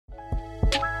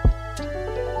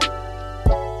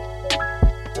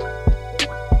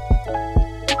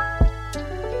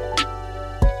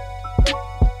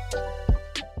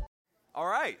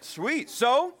Sweet.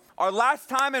 So, our last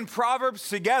time in Proverbs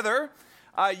together,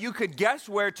 you could guess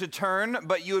where to turn,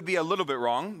 but you would be a little bit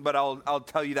wrong, but I'll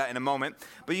tell you that in a moment.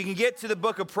 But you can get to the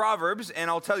book of Proverbs, and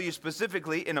I'll tell you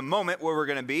specifically in a moment where we're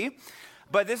going to be.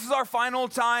 But this is our final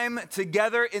time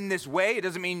together in this way. It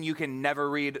doesn't mean you can never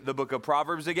read the book of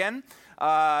Proverbs again.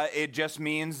 It just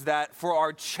means that for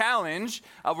our challenge,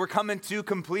 we're coming to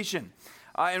completion.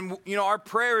 And our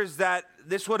prayer is that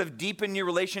this would have deepened your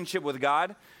relationship with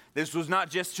God. This was not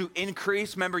just to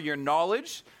increase, remember, your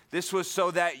knowledge. This was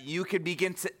so that you could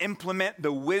begin to implement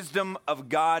the wisdom of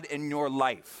God in your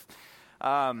life.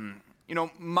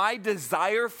 My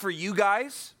desire for you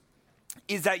guys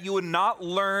is that you would not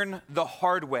learn the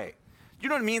hard way. Do you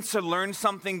know what it means to learn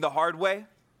something the hard way?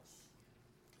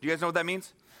 Do you guys know what that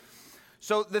means?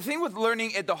 So the thing with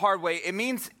learning it the hard way, it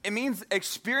means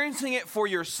experiencing it for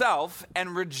yourself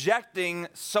and rejecting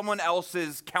someone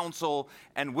else's counsel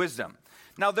and wisdom.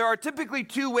 Now, there are typically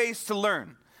two ways to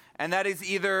learn, and that is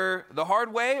either the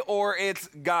hard way or it's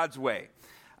God's way.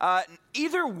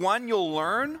 Either one you'll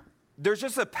learn, there's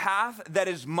just a path that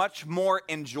is much more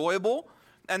enjoyable,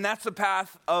 and that's the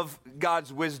path of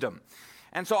God's wisdom.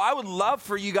 And so I would love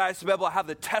for you guys to be able to have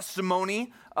the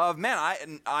testimony of,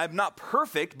 man, I'm not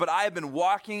perfect, but I have been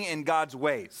walking in God's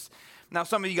ways. Now,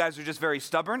 some of you guys are just very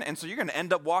stubborn, and so you're going to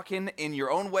end up walking in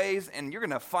your own ways, and you're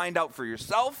going to find out for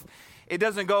yourself. It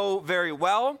doesn't go very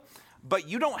well, but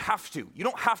you don't have to. You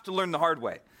don't have to learn the hard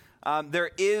way.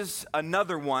 There is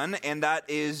another one, and that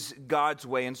is God's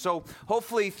way. And so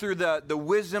hopefully through the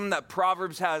wisdom that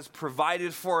Proverbs has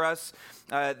provided for us,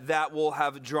 that will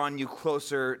have drawn you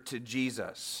closer to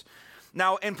Jesus.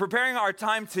 Now, in preparing our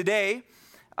time today,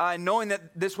 knowing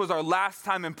that this was our last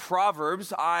time in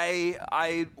Proverbs,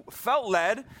 I felt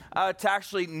led to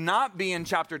actually not be in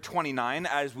chapter 29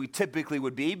 as we typically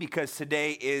would be, because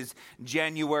today is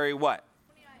January what?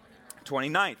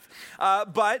 29th.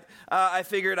 But I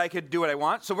figured I could do what I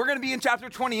want. So we're going to be in chapter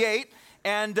 28,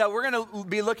 and we're going to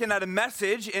be looking at a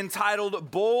message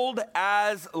entitled Bold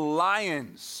as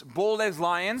Lions. Bold as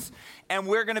Lions. And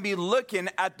we're going to be looking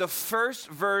at the first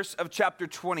verse of chapter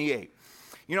 28.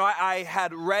 I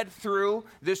had read through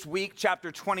this week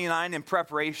chapter 29 in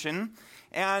preparation,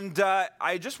 and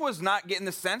I just was not getting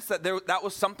the sense that that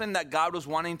was something that God was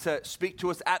wanting to speak to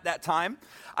us at that time.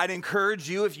 I'd encourage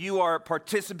you, if you are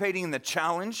participating in the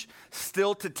challenge,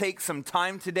 still to take some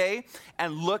time today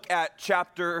and look at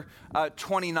chapter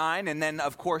 29, and then,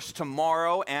 of course,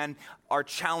 tomorrow, and our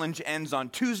challenge ends on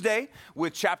Tuesday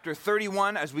with chapter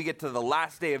 31 as we get to the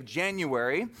last day of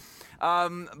January.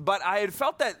 But I had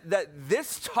felt that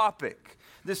this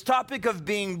topic of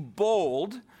being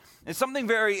bold, is something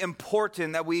very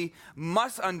important that we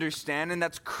must understand, and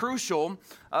that's crucial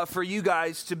for you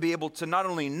guys to be able to not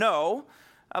only know,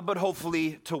 but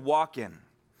hopefully to walk in.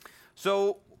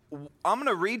 So I'm going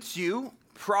to read to you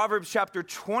Proverbs chapter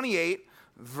 28,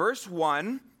 verse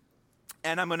 1,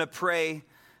 and I'm going to pray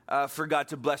for God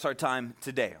to bless our time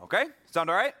today, okay?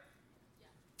 Sound all right?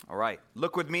 All right.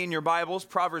 Look with me in your Bibles,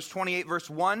 Proverbs 28, verse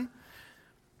 1.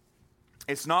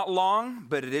 It's not long,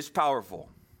 but it is powerful.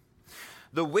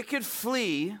 The wicked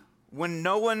flee when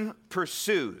no one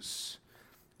pursues,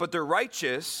 but the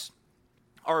righteous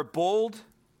are bold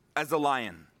as a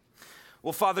lion.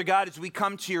 Well, Father God, as we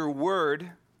come to your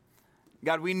word,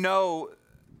 God, we know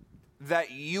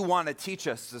that you want to teach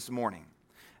us this morning.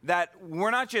 That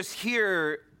we're not just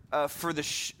here for the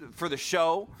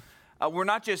show. We're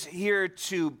not just here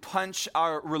to punch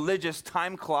our religious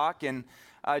time clock and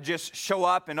just show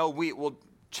up and, we'll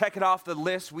check it off the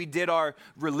list. We did our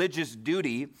religious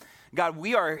duty. God,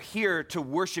 we are here to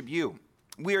worship you.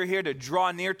 We are here to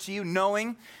draw near to you,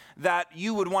 knowing that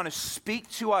you would want to speak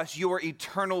to us your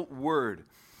eternal word.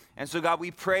 And so, God,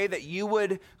 we pray that you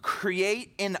would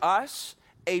create in us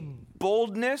a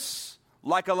boldness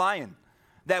like a lion,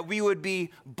 that we would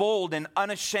be bold and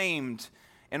unashamed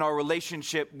in our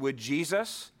relationship with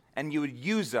Jesus, and you would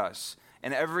use us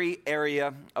in every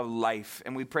area of life.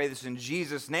 And we pray this in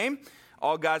Jesus' name.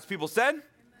 All God's people said,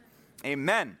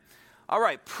 Amen. All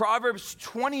right, Proverbs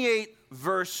 28,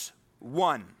 verse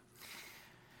 1.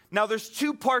 Now, there's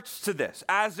two parts to this.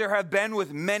 As there have been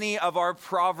with many of our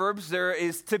Proverbs, there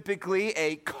is typically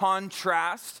a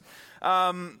contrast.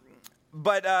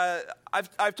 But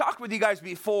I've talked with you guys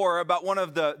before about one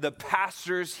of the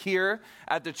pastors here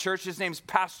at the church. His name's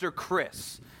Pastor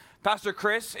Chris. Pastor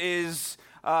Chris is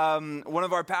one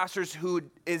of our pastors who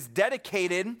is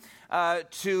dedicated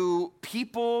to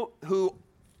people who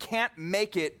can't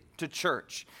make it to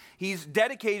church. He's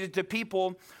dedicated to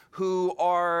people who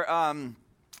are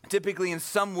typically in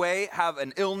some way have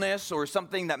an illness or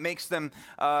something that makes them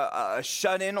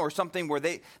shut in, or something where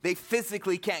they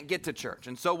physically can't get to church.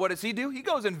 And so what does he do? He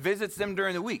goes and visits them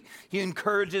during the week. He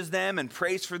encourages them and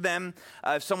prays for them.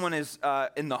 If someone is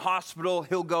in the hospital,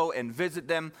 he'll go and visit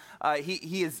them.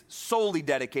 He is solely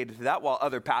dedicated to that, while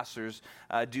other pastors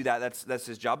do that. That's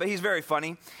his job. But he's very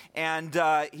funny, and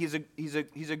he's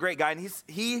a great guy. And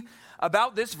he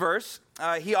about this verse,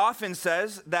 he often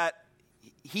says that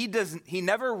he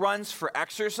never runs for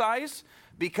exercise,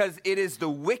 because it is the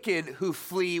wicked who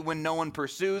flee when no one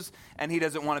pursues, and he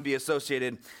doesn't want to be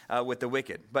associated with the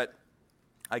wicked. But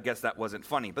I guess that wasn't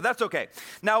funny, but that's okay.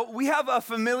 Now, we have a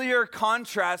familiar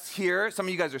contrast here. Some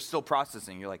of you guys are still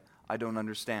processing. You're like, I don't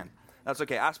understand. That's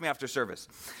okay. Ask me after service.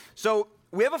 So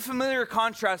we have a familiar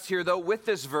contrast here, though, with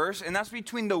this verse, and that's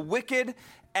between the wicked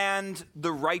and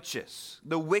the righteous.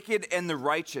 The wicked and the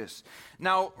righteous.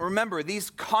 Now, remember, these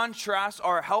contrasts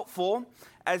are helpful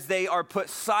as they are put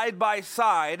side by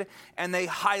side and they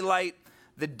highlight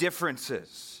the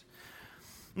differences.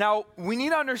 Now, we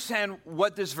need to understand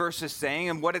what this verse is saying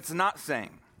and what it's not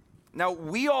saying. Now,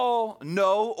 we all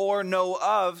know or know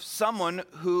of someone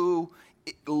who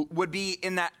would be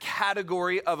in that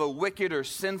category of a wicked or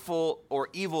sinful or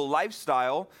evil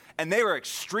lifestyle, and they were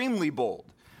extremely bold.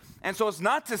 And so it's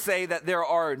not to say that there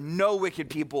are no wicked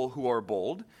people who are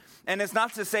bold, and it's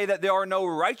not to say that there are no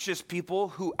righteous people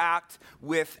who act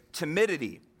with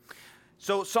timidity.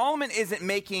 So Solomon isn't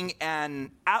making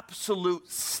an absolute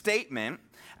statement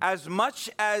as much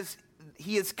as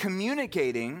he is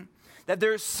communicating that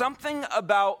there's something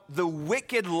about the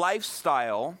wicked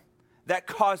lifestyle that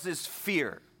causes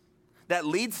fear, that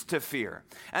leads to fear.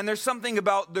 And there's something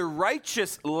about the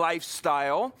righteous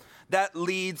lifestyle that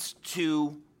leads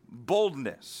to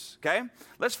boldness, okay?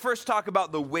 Let's first talk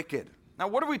about the wicked. Now,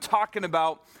 what are we talking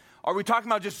about? Are we talking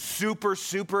about just super,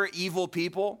 super evil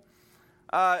people?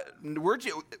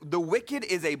 The wicked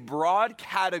is a broad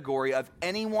category of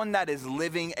anyone that is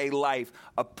living a life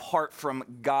apart from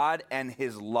God and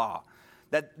his law.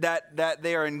 That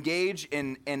they are engaged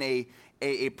in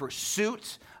a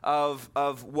pursuit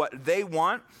of what they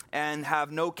want and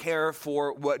have no care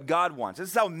for what God wants. This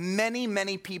is how many,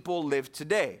 many people live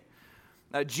today.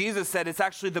 Jesus said it's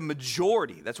actually the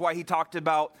majority. That's why he talked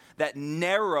about that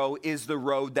narrow is the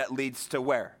road that leads to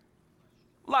where?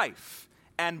 Life.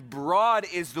 And broad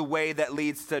is the way that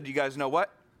leads to, do you guys know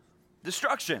what?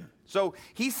 Destruction. So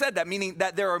he said that, meaning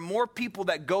that there are more people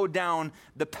that go down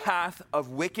the path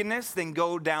of wickedness than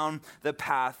go down the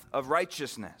path of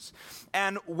righteousness.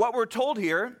 And what we're told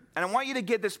here, and I want you to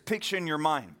get this picture in your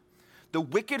mind. The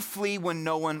wicked flee when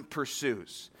no one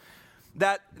pursues.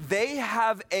 That they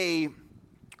have a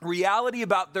reality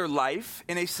about their life,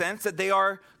 in a sense, that they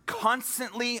are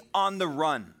constantly on the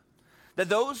run. That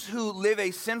those who live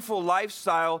a sinful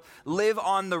lifestyle live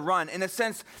on the run. In a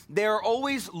sense, they're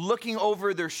always looking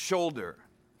over their shoulder.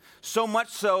 So much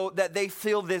so that they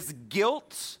feel this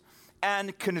guilt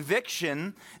and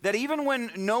conviction that even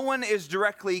when no one is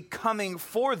directly coming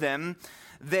for them,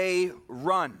 they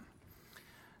run.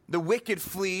 The wicked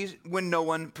flee when no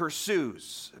one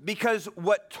pursues. Because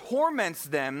what torments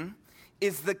them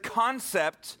is the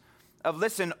concept of,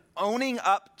 listen, owning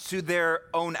up to their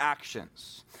own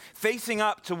actions, facing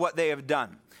up to what they have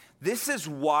done. This is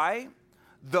why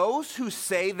those who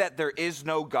say that there is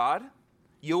no God,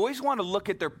 you always want to look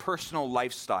at their personal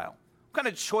lifestyle. What kind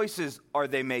of choices are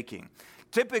they making?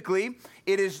 Typically,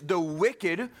 it is the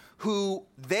wicked who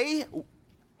they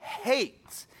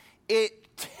hate.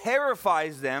 It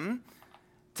terrifies them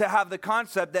to have the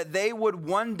concept that they would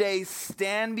one day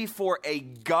stand before a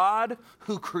God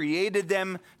who created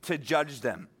them to judge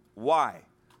them. Why?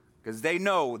 Because they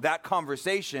know that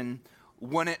conversation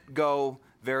wouldn't go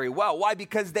very well. Why?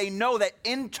 Because they know that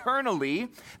internally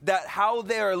that how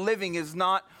they are living is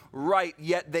not right,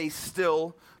 yet they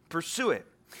still pursue it.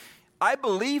 I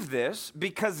believe this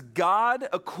because God,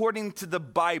 according to the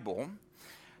Bible,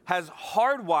 has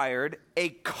hardwired a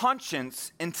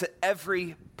conscience into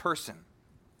every person,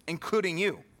 including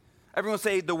you. Everyone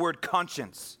say the word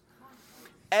conscience.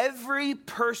 Every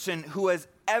person who has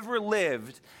ever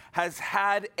lived has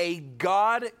had a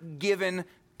God-given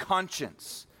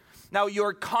conscience. Now,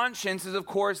 your conscience is, of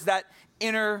course, that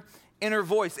inner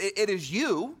voice. It is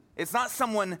you. It's not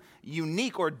someone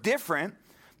unique or different.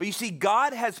 But you see,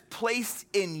 God has placed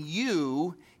in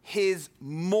you his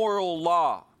moral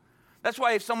law. That's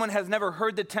why if someone has never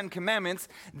heard the 10 Commandments,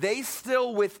 they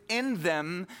still within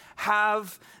them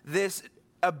have this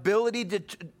ability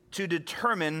to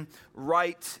determine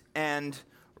right and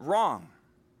wrong.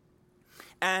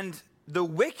 And the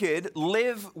wicked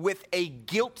live with a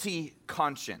guilty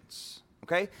conscience,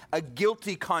 okay? A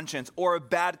guilty conscience or a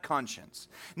bad conscience.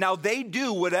 Now, they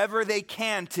do whatever they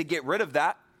can to get rid of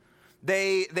that.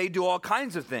 They do all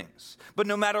kinds of things. But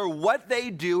no matter what they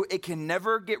do, it can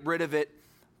never get rid of it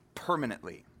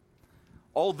permanently.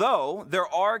 Although there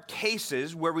are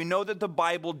cases where we know that the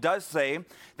Bible does say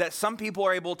that some people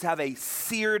are able to have a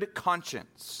seared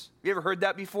conscience. Have you ever heard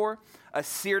that before? A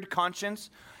seared conscience?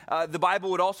 The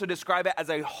Bible would also describe it as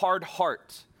a hard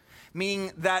heart,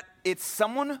 meaning that it's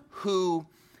someone who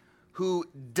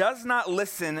does not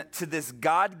listen to this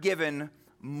God-given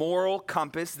moral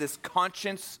compass, this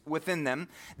conscience within them.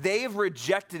 They've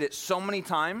rejected it so many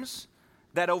times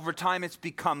that over time it's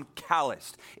become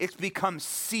calloused. It's become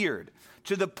seared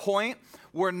to the point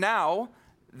where now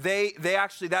they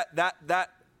actually, that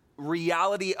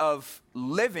reality of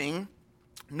living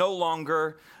no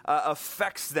longer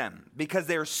affects them because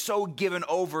they're so given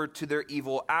over to their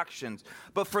evil actions.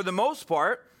 But for the most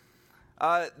part,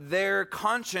 their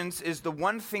conscience is the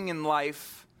one thing in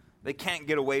life they can't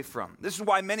get away from. This is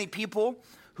why many people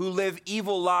who live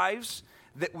evil lives,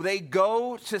 that they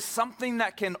go to something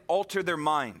that can alter their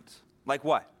mind. Like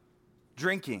what?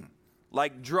 Drinking,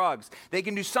 like drugs. They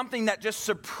can do something that just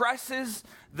suppresses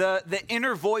the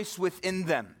inner voice within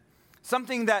them.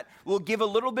 Something that will give a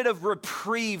little bit of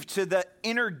reprieve to the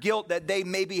inner guilt that they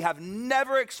maybe have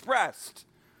never expressed,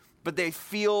 but they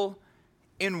feel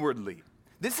inwardly.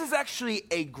 This is actually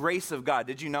a grace of God.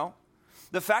 Did you know?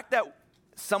 The fact that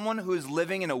someone who is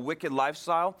living in a wicked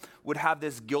lifestyle would have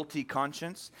this guilty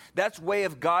conscience, that's way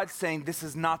of God saying, this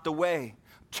is not the way.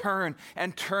 Turn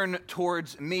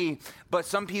towards me. But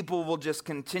some people will just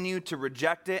continue to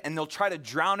reject it, and they'll try to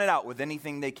drown it out with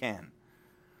anything they can.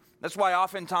 That's why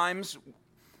oftentimes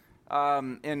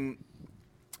in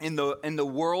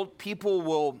the world, people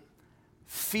will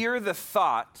fear the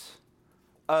thought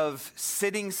of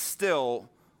sitting still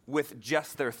with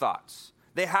just their thoughts.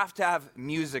 They have to have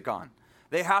music on.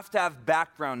 They have to have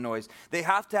background noise. They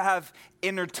have to have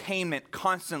entertainment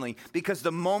constantly, because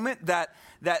the moment that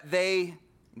they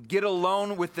get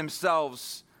alone with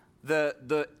themselves,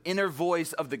 the inner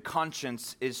voice of the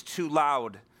conscience is too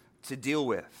loud to deal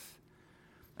with.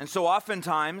 And so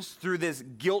oftentimes through this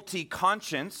guilty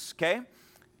conscience, okay,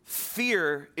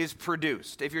 fear is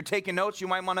produced. If you're taking notes, you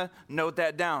might want to note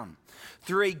that down.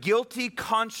 Through a guilty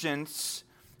conscience,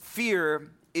 fear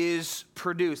is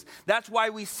produced. That's why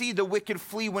we see the wicked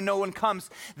flee when no one comes.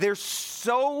 They're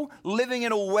so living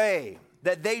in a way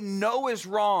that they know is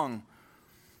wrong,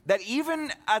 that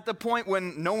even at the point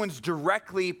when no one's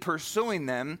directly pursuing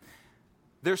them,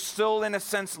 they're still, in a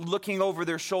sense, looking over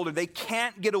their shoulder. They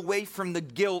can't get away from the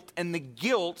guilt, and the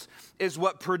guilt is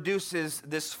what produces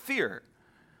this fear.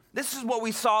 This is what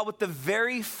we saw with the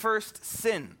very first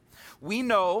sin. We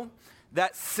know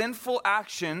that sinful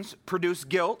actions produce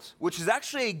guilt, which is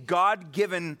actually a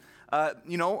God-given,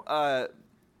 a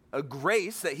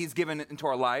grace that he's given into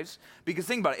our lives. Because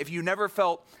think about it, if you never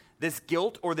felt this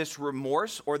guilt or this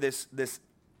remorse or this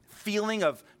feeling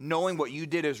of knowing what you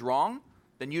did is wrong,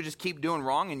 then you just keep doing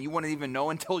wrong and you wouldn't even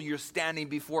know until you're standing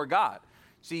before God.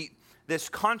 See, this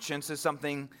conscience is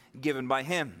something given by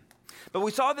him. But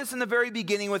we saw this in the very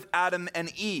beginning with Adam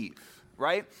and Eve,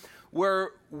 right?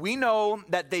 Where we know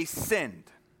that they sinned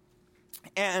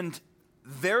and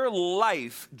their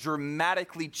life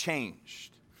dramatically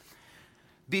changed.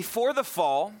 Before the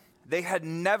fall, they had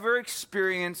never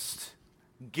experienced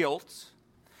guilt.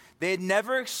 They had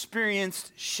never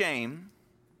experienced shame.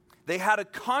 They had a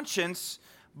conscience,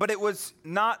 but it was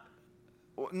not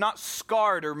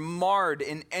scarred or marred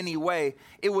in any way.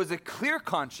 It was a clear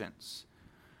conscience.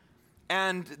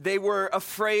 And they were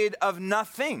afraid of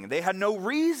nothing. They had no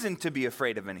reason to be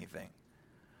afraid of anything.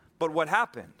 But what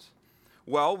happened?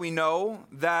 Well, we know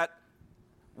that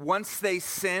once they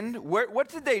sinned, what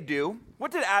did they do?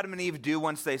 What did Adam and Eve do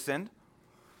once they sinned?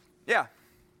 Yeah.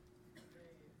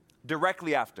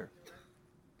 Directly after.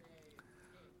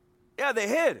 Yeah, they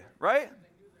hid, right?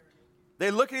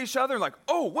 They look at each other and like,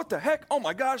 oh, what the heck? Oh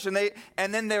my gosh. And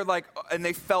then they're like, and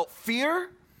they felt fear.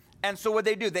 And so what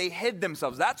they do, they hid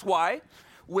themselves. That's why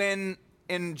when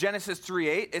in Genesis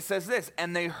 3:8, it says this,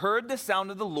 and they heard the sound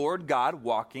of the Lord God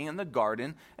walking in the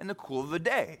garden in the cool of the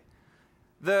day.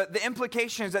 The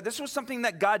implication is that this was something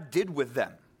that God did with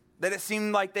them, that it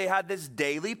seemed like they had this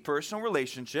daily personal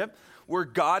relationship where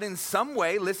God in some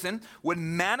way, listen, would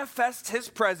manifest his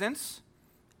presence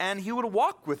and he would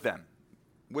walk with them,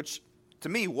 which to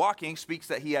me, walking speaks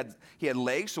that he had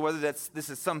legs. So whether this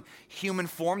is some human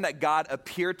form that God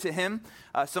appeared to him,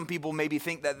 some people maybe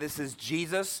think that this is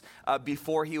Jesus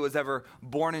before he was ever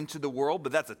born into the world.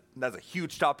 But that's a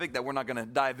huge topic that we're not going to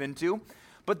dive into.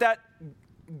 But that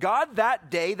God, that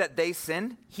day that they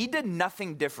sinned, he did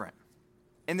nothing different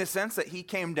in the sense that he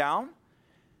came down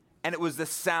and it was the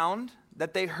sound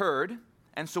that they heard.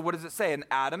 And so what does it say? And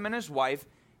Adam and his wife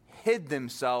hid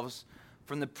themselves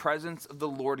from the presence of the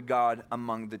Lord God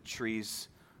among the trees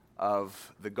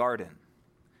of the garden.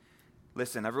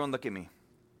 Listen, everyone look at me.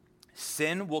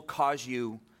 Sin will cause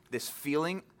you this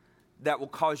feeling that will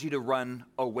cause you to run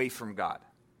away from God.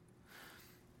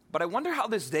 But I wonder how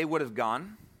this day would have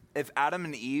gone if Adam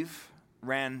and Eve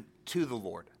ran to the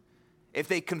Lord. If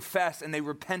they confessed and they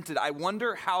repented, I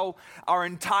wonder how our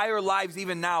entire lives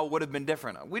even now would have been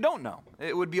different. We don't know.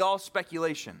 It would be all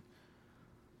speculation.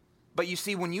 But you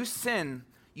see, when you sin,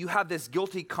 you have this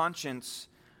guilty conscience,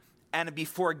 and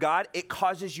before God, it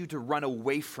causes you to run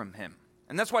away from him.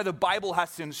 And that's why the Bible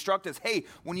has to instruct us, hey,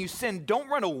 when you sin, don't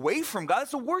run away from God.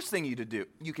 That's the worst thing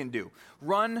you can do.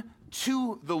 Run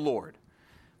to the Lord.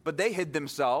 But they hid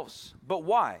themselves. But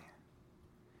why?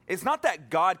 It's not that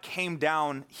God came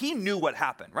down. He knew what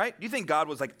happened, right? You think God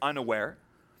was like unaware?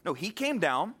 No, he came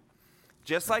down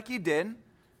just like he did.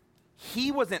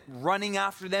 He wasn't running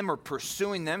after them or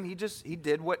pursuing them. He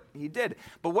did what he did.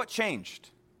 But what changed?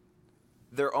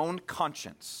 Their own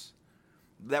conscience.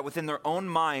 That within their own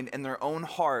mind and their own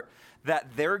heart,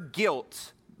 that their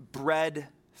guilt bred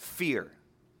fear.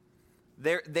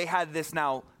 They had this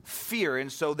now fear,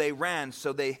 and so they ran,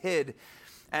 so they hid.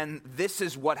 And this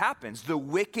is what happens. The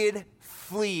wicked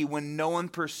flee when no one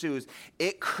pursues.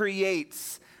 It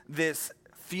creates this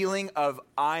feeling of,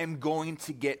 I'm going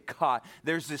to get caught.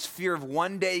 There's this fear of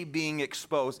one day being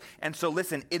exposed. And so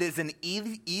listen, it is an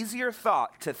easier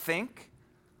thought to think,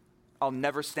 I'll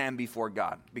never stand before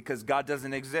God because God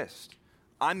doesn't exist.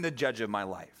 I'm the judge of my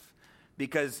life.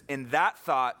 Because in that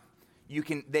thought,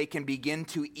 they can begin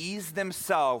to ease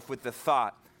themselves with the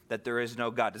thought that there is no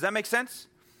God. Does that make sense?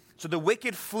 So the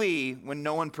wicked flee when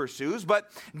no one pursues, but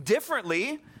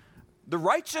differently, the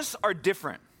righteous are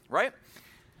different, right?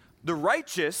 The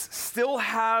righteous still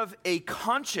have a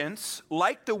conscience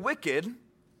like the wicked,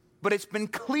 but it's been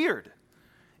cleared.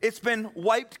 It's been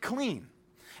wiped clean.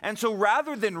 And so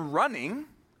rather than running,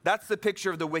 that's the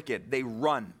picture of the wicked. They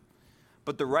run.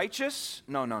 But the righteous,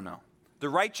 no. The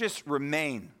righteous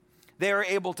remain. They are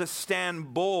able to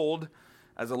stand bold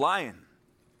as a lion.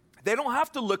 They don't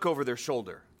have to look over their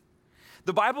shoulder.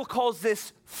 The Bible calls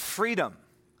this freedom.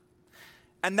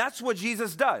 And that's what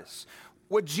Jesus does.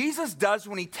 What Jesus does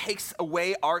when he takes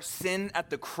away our sin at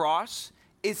the cross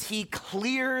is he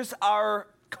clears our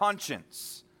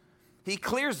conscience. He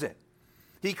clears it.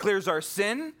 He clears our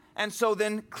sin, and so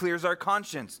then clears our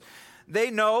conscience.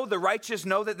 The righteous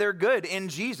know that they're good in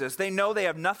Jesus. They know they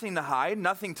have nothing to hide,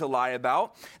 nothing to lie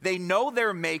about. They know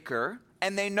their maker,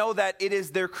 and they know that it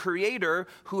is their creator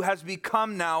who has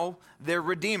become now their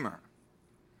redeemer.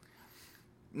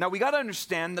 Now, we got to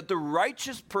understand that the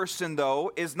righteous person,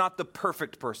 though, is not the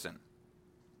perfect person.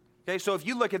 Okay, so if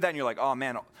you look at that and you're like, oh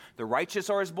man, the righteous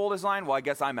are as bold as lion, well, I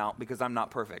guess I'm out because I'm not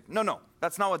perfect. No,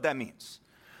 that's not what that means.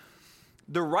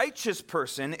 The righteous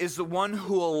person is the one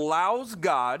who allows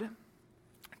God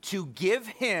to give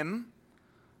him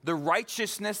the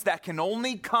righteousness that can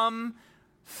only come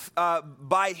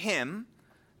by him,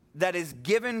 that is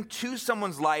given to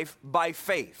someone's life by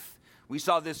faith. We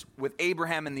saw this with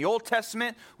Abraham in the Old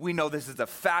Testament. We know this is a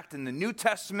fact in the New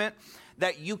Testament,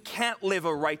 that you can't live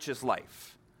a righteous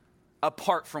life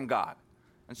apart from God.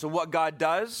 And so what God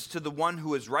does to the one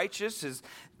who is righteous is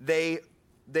they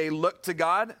look to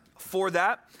God for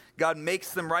that. God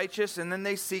makes them righteous, and then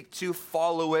they seek to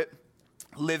follow it,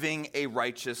 living a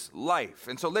righteous life.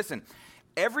 And so listen,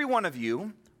 every one of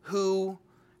you who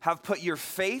have put your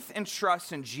faith and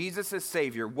trust in Jesus as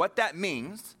Savior, what that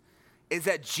means is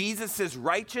that Jesus'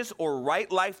 righteous or right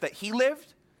life that he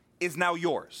lived is now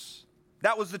yours.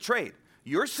 That was the trade.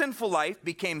 Your sinful life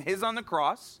became his on the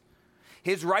cross.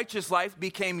 His righteous life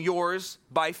became yours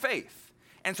by faith.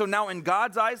 And so now in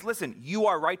God's eyes, listen, you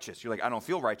are righteous. You're like, I don't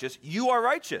feel righteous. You are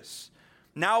righteous.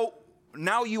 Now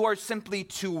you are simply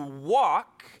to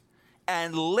walk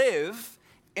and live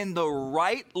in the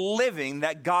right living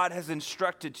that God has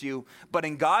instructed to you. But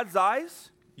in God's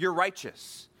eyes, you're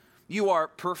righteous. You are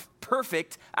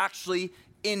perfect, actually,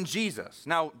 in Jesus.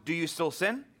 Now, do you still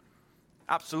sin?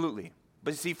 Absolutely.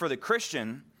 But you see, for the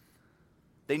Christian,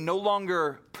 they no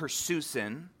longer pursue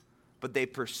sin, but they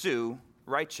pursue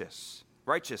righteousness.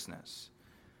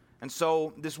 And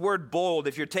so this word bold,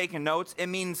 if you're taking notes, it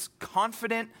means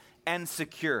confident and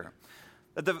secure.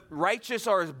 That the righteous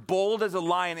are as bold as a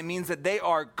lion. It means that they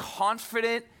are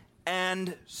confident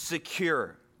and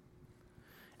secure.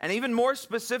 And even more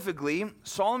specifically,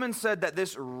 Solomon said that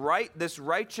this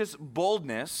righteous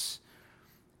boldness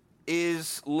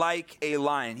is like a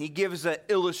lion. He gives an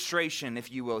illustration,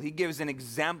 if you will. He gives an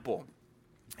example.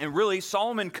 And really,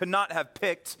 Solomon could not have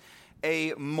picked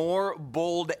a more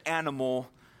bold animal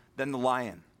than the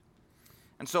lion.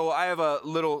 And so I have a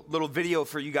little video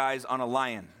for you guys on a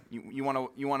lion. You want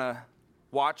to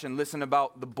watch and listen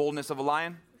about the boldness of a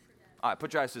lion? All right,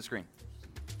 put your eyes to the screen.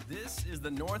 This is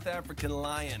the North African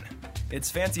lion.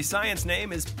 Its fancy science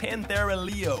name is Panthera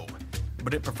leo,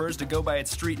 but it prefers to go by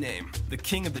its street name, the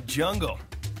king of the jungle.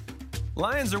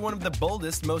 Lions are one of the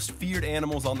boldest, most feared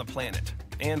animals on the planet,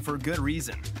 and for good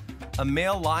reason. A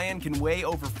male lion can weigh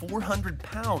over 400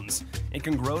 pounds and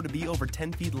can grow to be over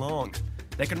 10 feet long.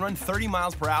 They can run 30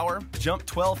 miles per hour, jump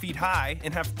 12 feet high,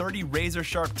 and have 30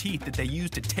 razor-sharp teeth that they use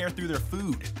to tear through their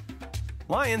food.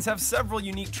 Lions have several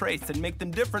unique traits that make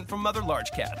them different from other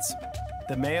large cats.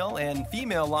 The male and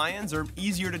female lions are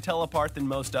easier to tell apart than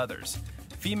most others.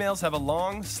 Females have a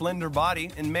long, slender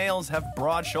body, and males have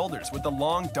broad shoulders with a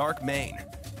long, dark mane.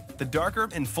 The darker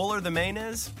and fuller the mane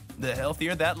is, the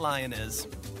healthier that lion is.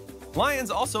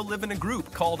 Lions also live in a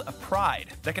group called a pride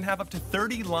that can have up to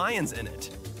 30 lions in it.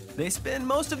 They spend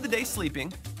most of the day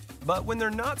sleeping, but when they're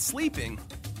not sleeping,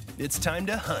 it's time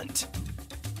to hunt.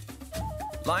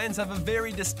 Lions have a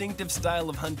very distinctive style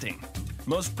of hunting.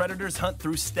 Most predators hunt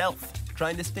through stealth,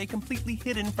 trying to stay completely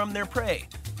hidden from their prey.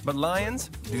 But lions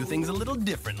do things a little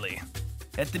differently.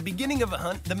 At the beginning of a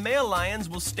hunt, the male lions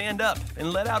will stand up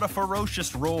and let out a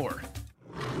ferocious roar.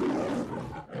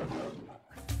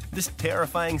 This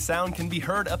terrifying sound can be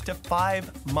heard up to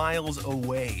 5 miles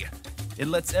away. It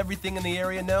lets everything in the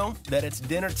area know that it's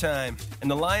dinner time,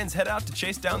 and the lions head out to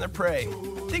chase down their prey.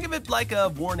 Think of it like a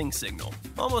warning signal,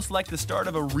 almost like the start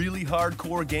of a really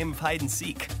hardcore game of hide and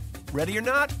seek. Ready or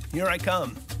not, here I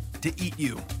come, to eat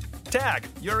you. Tag,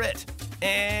 you're it,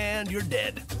 and you're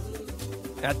dead.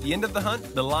 At the end of the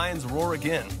hunt, the lions roar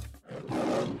again.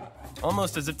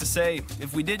 Almost as if to say,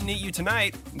 if we didn't eat you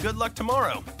tonight, good luck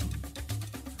tomorrow.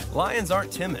 Lions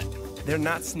aren't timid. They're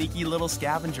not sneaky little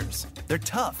scavengers. They're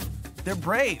tough. They're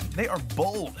brave. They are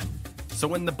bold. So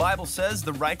when the Bible says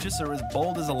the righteous are as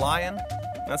bold as a lion,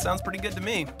 that sounds pretty good to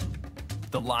me.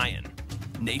 The lion,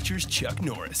 nature's Chuck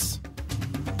Norris.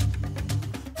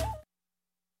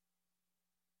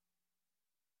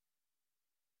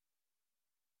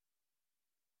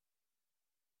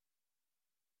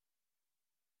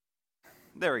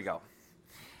 There we go.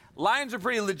 Lions are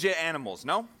pretty legit animals,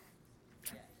 no?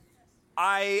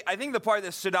 I think the part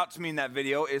that stood out to me in that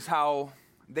video is how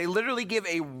they literally give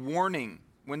a warning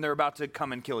when they're about to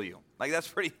come and kill you. Like that's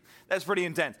pretty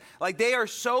intense. Like they are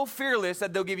so fearless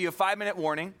that they'll give you a 5-minute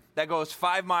warning that goes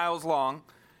 5 miles long.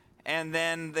 And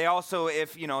then they also,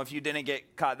 if you didn't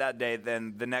get caught that day,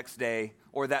 then the next day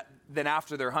then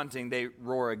after they're hunting, they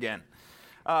roar again.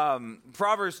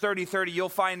 Proverbs 30:30, you'll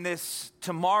find this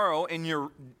tomorrow in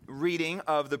your reading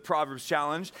of the Proverbs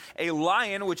Challenge. A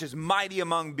lion which is mighty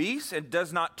among beasts and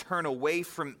does not turn away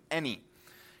from any.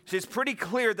 So it's pretty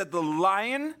clear that the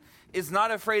lion is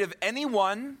not afraid of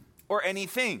anyone or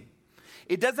anything.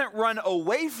 It doesn't run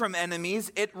away from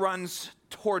enemies, it runs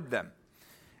toward them.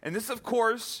 And this, of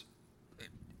course,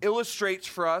 illustrates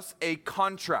for us a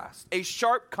contrast, a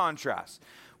sharp contrast,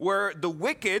 where the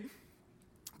wicked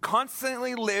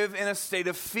constantly live in a state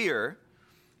of fear,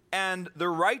 and the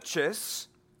righteous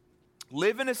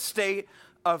live in a state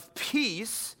of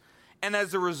peace, and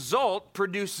as a result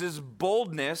produces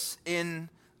boldness in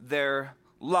their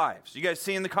lives. You guys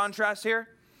seeing the contrast here?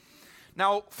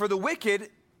 Now, for the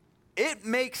wicked, it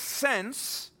makes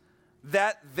sense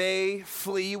that they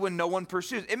flee when no one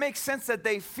pursues. It makes sense that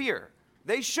they fear.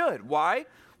 They should. Why?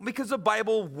 Because the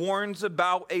Bible warns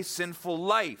about a sinful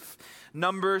life.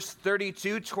 Numbers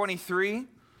 32:23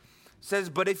 says,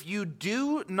 "But if you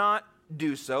do not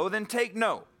do so, then take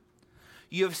note.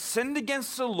 You have sinned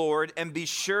against the Lord, and be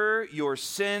sure your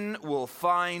sin will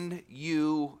find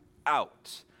you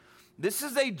out." This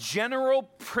is a general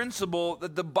principle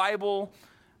that the Bible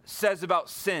says about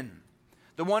sin.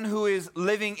 The one who is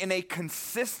living in a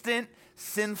consistent,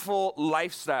 sinful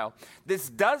lifestyle. This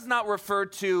does not refer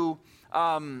to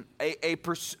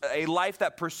a life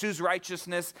that pursues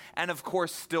righteousness and, of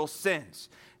course, still sins.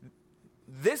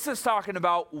 This is talking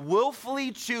about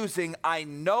willfully choosing, I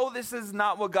know this is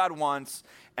not what God wants,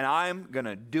 and I'm going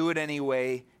to do it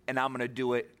anyway, and I'm going to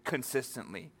do it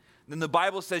consistently. Then the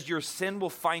Bible says your sin will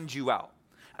find you out.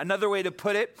 Another way to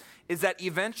put it is that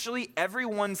eventually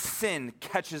everyone's sin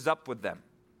catches up with them,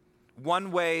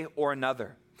 one way or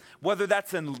another, whether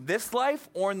that's in this life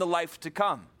or in the life to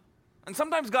come. And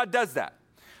sometimes God does that.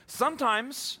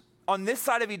 Sometimes on this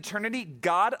side of eternity,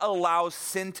 God allows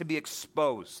sin to be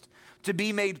exposed, to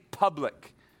be made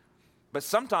public. But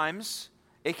sometimes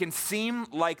it can seem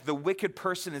like the wicked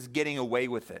person is getting away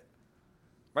with it.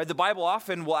 Right? The Bible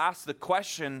often will ask the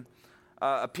question,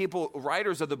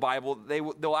 writers of the Bible,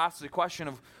 they'll ask the question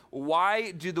of,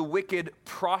 why do the wicked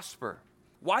prosper?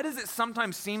 Why does it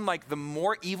sometimes seem like the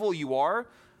more evil you are,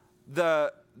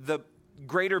 the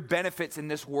greater benefits in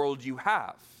this world you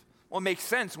have? Well, it makes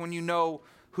sense when you know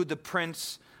who the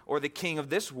prince or the king of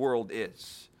this world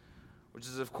is, which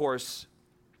is, of course,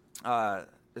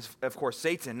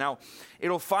 Satan. Now,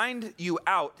 it'll find you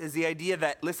out is the idea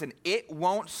that, listen, it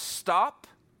won't stop.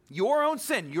 Your own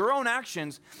sin, your own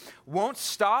actions won't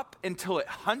stop until it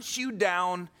hunts you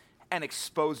down and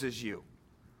exposes you.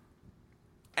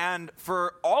 And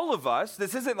for all of us,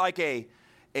 this isn't like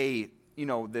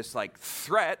this like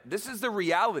threat. This is the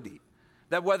reality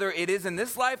that whether it is in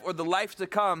this life or the life to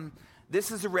come,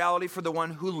 this is a reality for the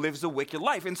one who lives a wicked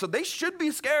life. And so they should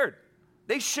be scared.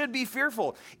 They should be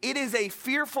fearful. It is a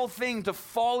fearful thing to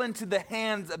fall into the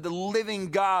hands of the living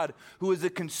God who is a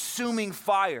consuming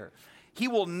fire. He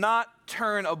will not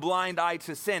turn a blind eye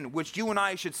to sin, which you and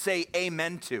I should say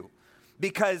amen to,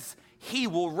 because he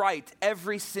will right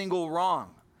every single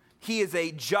wrong. He is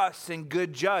a just and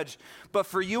good judge. But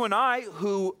for you and I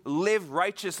who live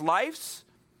righteous lives,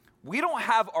 we don't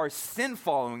have our sin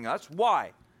following us.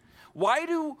 Why? Why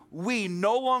do we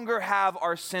no longer have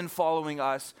our sin following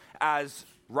us as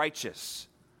righteous,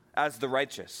 as the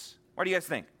righteous? What do you guys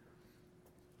think?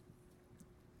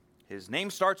 His name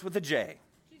starts with a J.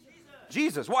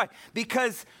 Jesus. Why?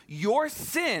 Because your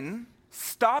sin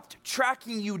stopped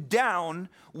tracking you down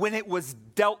when it was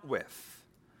dealt with.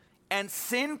 And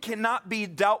sin cannot be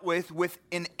dealt with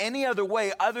in any other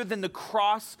way other than the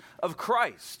cross of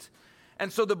Christ.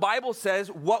 And so the Bible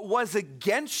says what was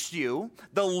against you,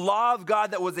 the law of God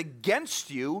that was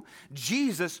against you,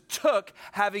 Jesus took,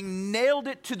 having nailed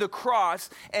it to the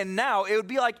cross. And now it would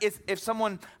be like if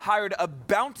someone hired a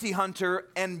bounty hunter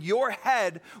and your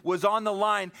head was on the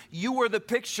line, you were the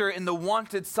picture in the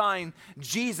wanted sign.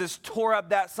 Jesus tore up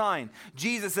that sign.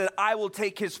 Jesus said, I will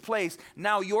take his place.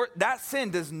 Now that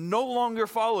sin does no longer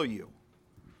follow you.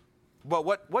 But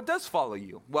what does follow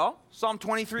you? Well, Psalm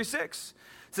 23:6.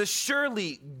 It says,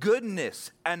 surely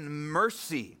goodness and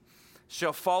mercy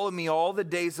shall follow me all the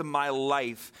days of my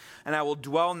life, and I will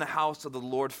dwell in the house of the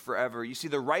Lord forever. You see,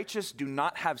 the righteous do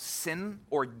not have sin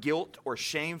or guilt or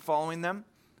shame following them,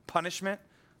 punishment.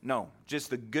 No, just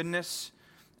the goodness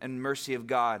and mercy of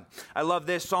God. I love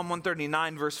this. Psalm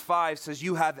 139 verse 5 says,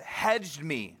 you have hedged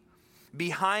me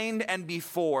behind and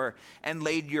before and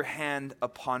laid your hand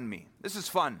upon me. This is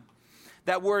fun.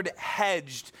 That word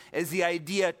hedged is the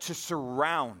idea to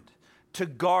surround, to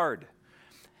guard.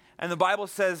 And the Bible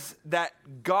says that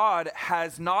God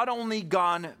has not only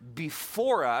gone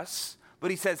before us,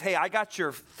 but he says, hey, I got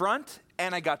your front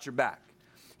and I got your back.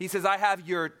 He says, I have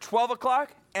your 12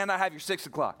 o'clock and I have your 6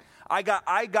 o'clock. I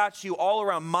got you all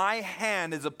around. My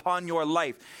hand is upon your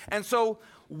life. And so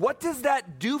what does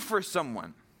that do for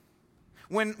someone?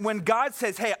 When God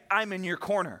says, hey, I'm in your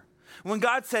corner. When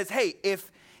God says, hey,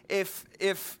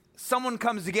 if someone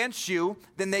comes against you,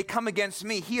 then they come against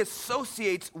me. He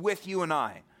associates with you and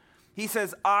I. He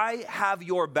says, I have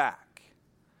your back.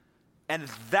 And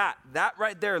that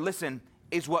right there, listen,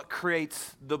 is what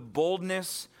creates the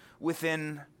boldness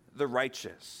within the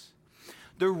righteous.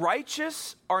 The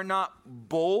righteous are not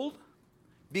bold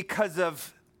because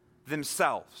of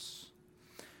themselves.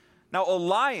 Now, a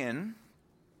lion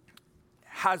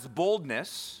has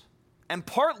boldness, and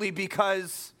partly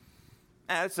because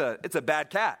it's a bad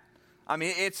cat. I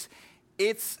mean,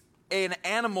 it's an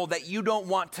animal that you don't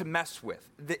want to mess with.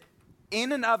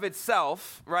 In and of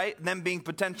itself, right, them being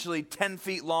potentially 10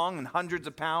 feet long and hundreds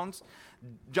of pounds,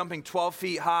 jumping 12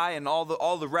 feet high and all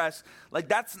the rest, like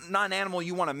that's not an animal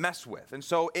you want to mess with. And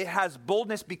so it has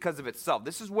boldness because of itself.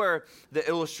 This is where the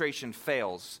illustration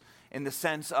fails in the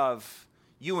sense of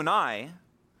you and I,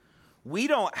 we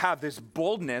don't have this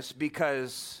boldness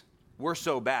because we're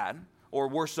so bad or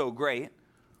we're so great.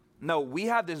 No, we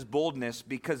have this boldness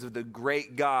because of the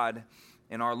great God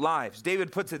in our lives.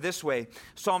 David puts it this way,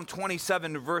 Psalm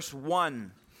 27 verse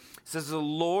 1 says, the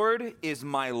Lord is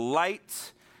my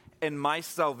light and my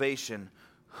salvation.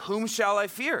 Whom shall I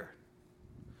fear?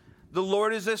 The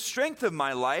Lord is the strength of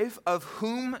my life. Of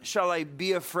whom shall I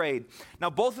be afraid? Now,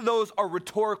 both of those are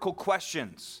rhetorical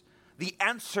questions. The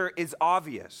answer is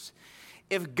obvious.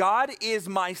 If God is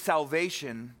my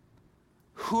salvation,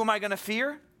 who am I going to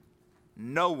fear?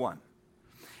 No one.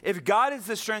 If God is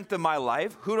the strength of my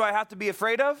life, who do I have to be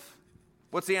afraid of?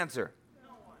 What's the answer?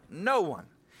 No one.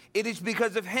 It is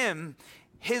because of him,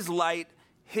 his light,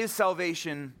 his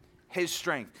salvation, his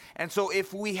strength. And so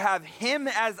if we have him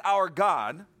as our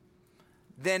God,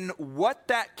 then what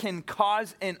that can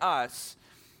cause in us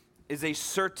is a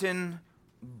certain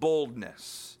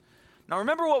boldness. Now,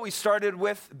 remember what we started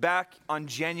with back on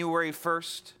January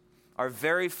 1st, our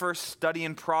very first study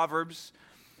in Proverbs?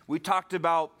 We talked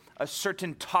about a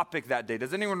certain topic that day.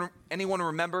 Does anyone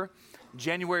remember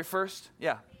January 1st?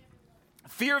 Yeah.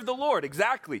 Fear of the Lord,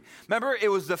 exactly. Remember, it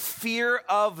was the fear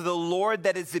of the Lord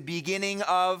that is the beginning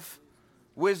of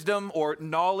wisdom or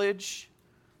knowledge.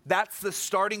 That's the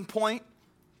starting point.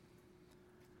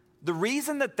 The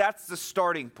reason that that's the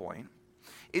starting point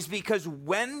is because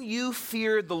when you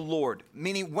fear the Lord,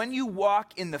 meaning when you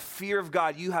walk in the fear of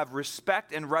God, you have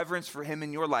respect and reverence for him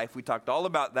in your life. We talked all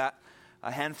about that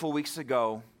a handful of weeks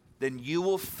ago. Then you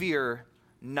will fear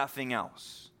nothing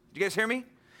else. Do you guys hear me?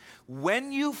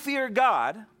 When you fear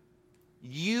God,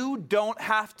 you don't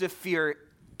have to fear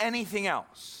anything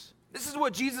else. This is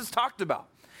what Jesus talked about.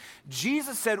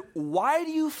 Jesus said, why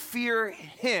do you fear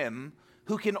him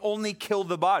who can only kill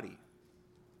the body?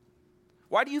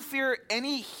 Why do you fear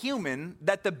any human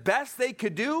that the best they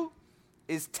could do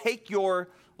is take your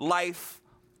life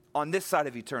on this side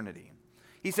of eternity?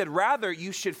 He said, rather,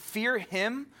 you should fear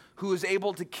him who is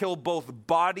able to kill both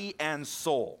body and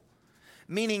soul.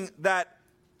 Meaning that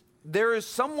there is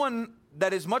someone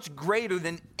that is much greater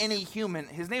than any human.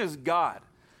 His name is God.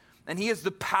 And he has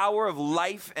the power of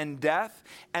life and death.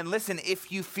 And listen,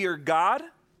 if you fear God,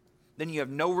 then you have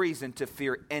no reason to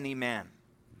fear any man.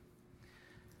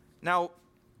 Now,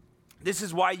 this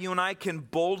is why you and I can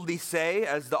boldly say,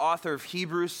 as the author of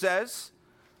Hebrews says,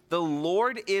 the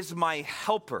Lord is my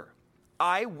helper.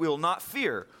 I will not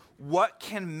fear. What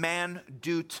can man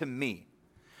do to me?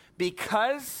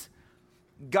 Because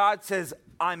God says,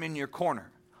 I'm in your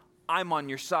corner. I'm on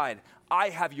your side. I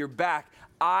have your back.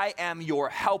 I am your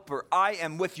helper. I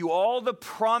am with you. All the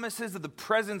promises of the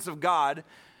presence of God,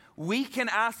 we can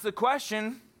ask the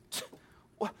question,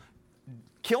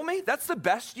 kill me? That's the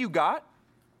best you got?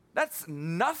 That's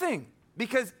nothing.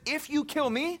 Because if you kill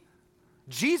me,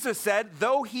 Jesus said,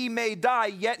 though he may die,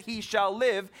 yet he shall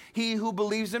live, he who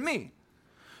believes in me.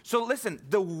 So listen,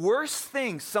 the worst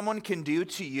thing someone can do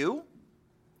to you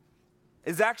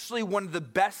is actually one of the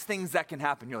best things that can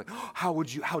happen. You're like, oh,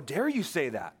 how dare you say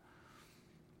that?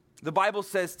 The Bible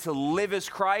says to live is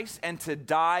Christ and to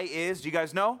die is, do you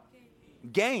guys know?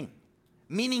 Gain.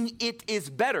 Meaning it is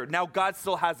better. Now God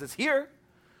still has us here.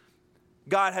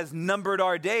 God has numbered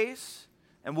our days,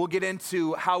 and we'll get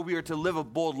into how we are to live a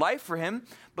bold life for him.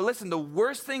 But listen, the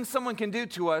worst thing someone can do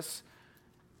to us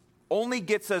only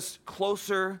gets us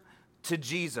closer to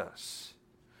Jesus.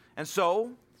 And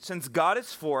so, since God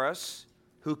is for us,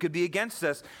 who could be against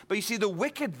us? But you see, the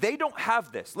wicked, they don't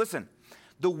have this. Listen,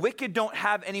 the wicked don't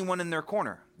have anyone in their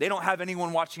corner. They don't have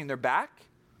anyone watching their back.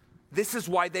 This is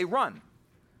why they run.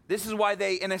 This is why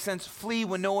they, in a sense, flee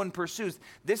when no one pursues.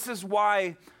 This is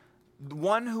why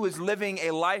one who is living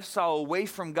a lifestyle away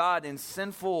from God in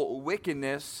sinful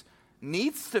wickedness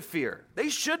needs to fear. They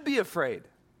should be afraid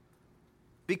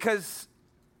because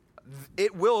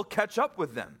it will catch up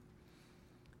with them.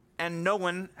 And no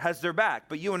one has their back.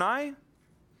 But you and I,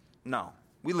 no,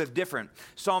 we live different.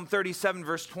 Psalm 37,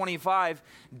 verse 25,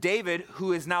 David,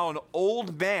 who is now an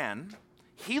old man,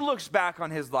 he looks back on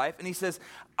his life and he says,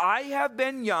 I have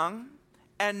been young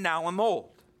and now I'm old.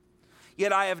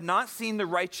 Yet I have not seen the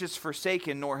righteous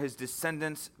forsaken, nor his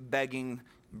descendants begging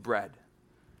bread.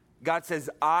 God says,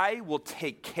 I will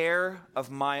take care of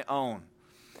my own.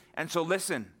 And so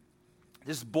listen,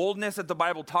 this boldness that the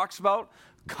Bible talks about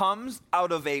comes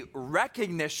out of a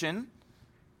recognition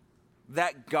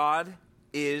that God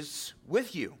is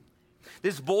with you.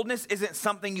 This boldness isn't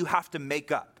something you have to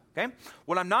make up. Okay?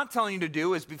 What I'm not telling you to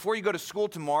do is before you go to school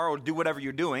tomorrow or do whatever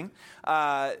you're doing,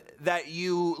 that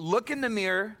you look in the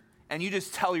mirror and you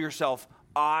just tell yourself,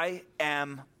 I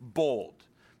am bold.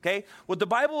 Okay? What the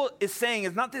Bible is saying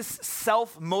is not this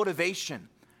self-motivation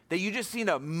that you just need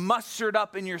to muster it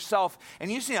up in yourself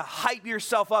and you just need to hype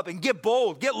yourself up and get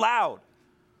bold, get loud.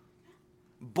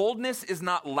 Boldness is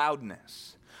not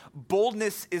loudness.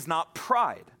 Boldness is not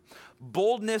pride.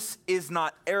 Boldness is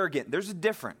not arrogant. There's a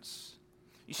difference.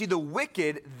 You see, the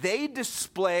wicked, they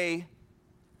display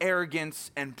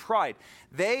arrogance and pride.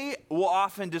 They will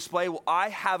often display, well, I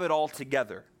have it all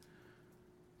together.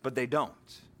 But they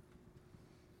don't.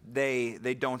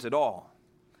 They don't at all.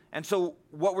 And so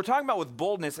what we're talking about with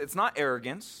boldness, it's not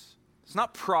arrogance, it's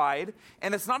not pride,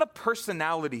 and it's not a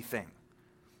personality thing.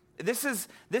 This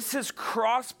is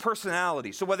cross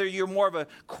personality. So whether you're more of a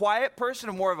quiet person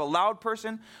or more of a loud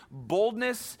person,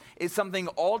 boldness is something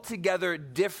altogether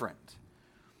different.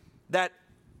 That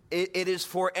It is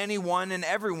for anyone and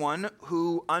everyone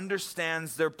who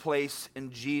understands their place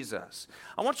in Jesus.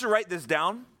 I want you to write this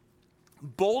down.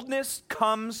 Boldness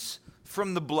comes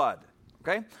from the blood,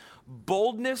 okay?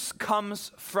 Boldness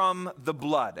comes from the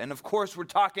blood. And of course, we're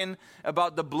talking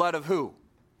about the blood of who?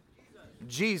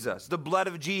 Jesus, the blood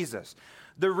of Jesus.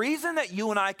 The reason that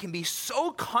you and I can be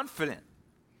so confident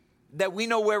that we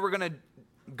know where we're going to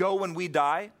go when we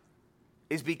die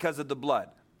is because of the blood.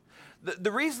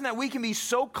 The reason that we can be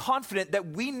so confident that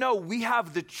we know we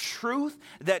have the truth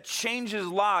that changes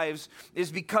lives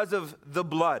is because of the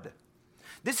blood.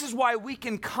 This is why we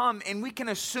can come and we can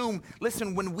assume,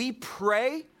 listen, when we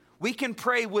pray, we can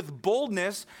pray with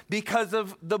boldness because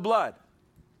of the blood.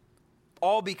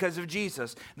 All because of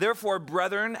Jesus. Therefore,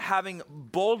 brethren, having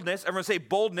boldness, everyone say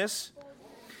boldness,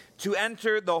 to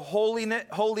enter the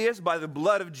holiest by the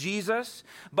blood of Jesus,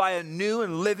 by a new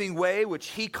and living way which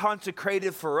he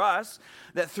consecrated for us,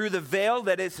 that through the veil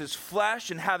that is his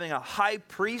flesh, and having a high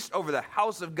priest over the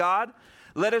house of God,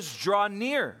 let us draw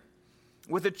near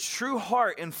with a true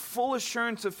heart and full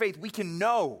assurance of faith. We can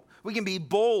know, we can be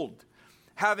bold,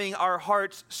 having our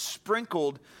hearts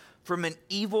sprinkled from an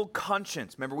evil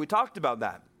conscience. Remember, we talked about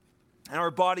that. And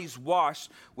our bodies washed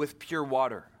with pure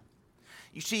water.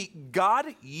 You see, God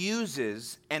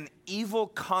uses an evil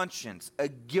conscience, a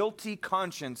guilty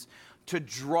conscience, to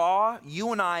draw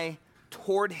you and I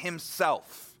toward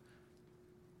himself.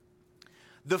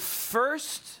 The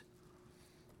first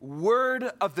word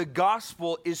of the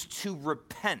gospel is to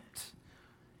repent,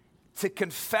 to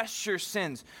confess your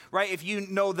sins, right? If you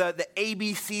know the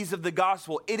ABCs of the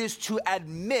gospel, it is to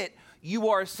admit you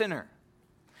are a sinner.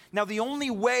 Now, the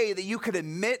only way that you could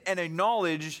admit and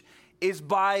acknowledge is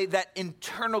by that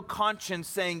internal conscience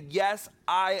saying, yes,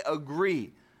 I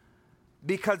agree,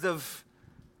 because of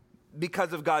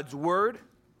God's word.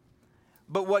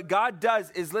 But what God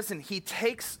does is, listen,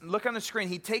 look on the screen,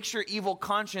 he takes your evil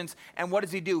conscience, and what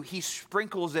does he do? He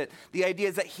sprinkles it. The idea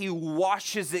is that he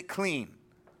washes it clean.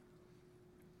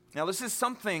 Now, this is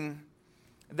something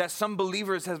that some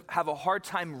believers have a hard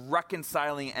time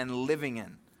reconciling and living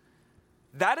in.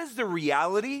 That is the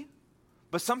reality.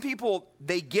 But some people,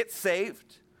 they get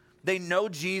saved, they know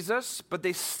Jesus, but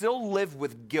they still live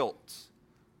with guilt.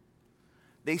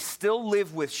 They still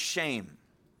live with shame.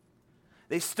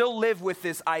 They still live with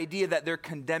this idea that they're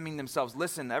condemning themselves.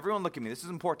 Listen, everyone look at me, this is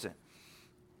important.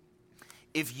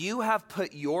 If you have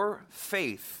put your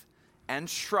faith and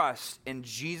trust in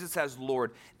Jesus as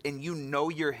Lord, and you know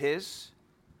you're his,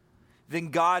 then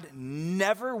God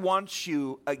never wants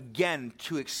you again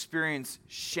to experience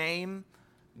shame,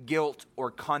 guilt,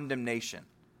 or condemnation.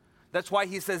 That's why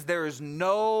he says there is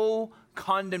no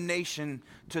condemnation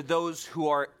to those who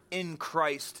are in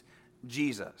Christ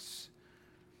Jesus.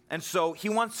 And so he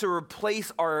wants to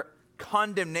replace our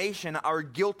condemnation, our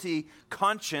guilty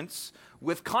conscience,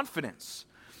 with confidence.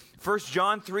 1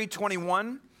 John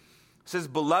 3:21 says,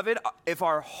 beloved, if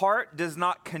our heart does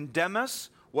not condemn us,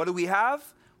 what do we have?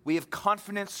 We have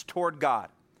confidence toward God.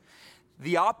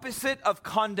 The opposite of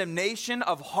condemnation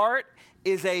of heart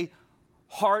is a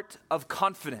heart of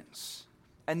confidence.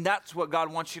 And that's what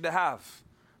God wants you to have.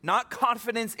 Not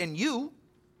confidence in you,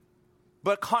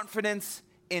 but confidence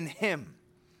in him.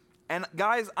 And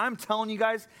guys, I'm telling you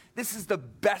guys, this is the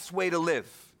best way to live.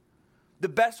 The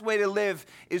best way to live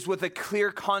is with a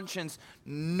clear conscience,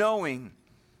 knowing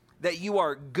that you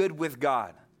are good with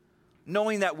God.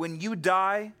 Knowing that when you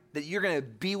die, that you're going to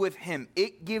be with him.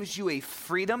 It gives you a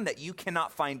freedom that you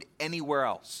cannot find anywhere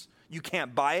else. You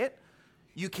can't buy it.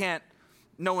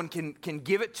 No one can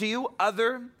give it to you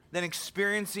other than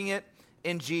experiencing it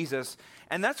in Jesus.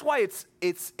 And that's why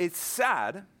it's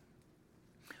sad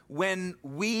when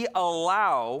we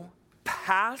allow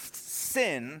past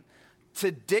sin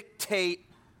to dictate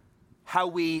how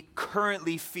we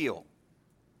currently feel.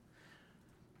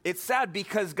 It's sad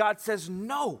because God says,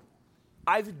 no,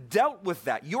 I've dealt with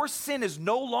that. Your sin is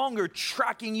no longer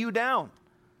tracking you down.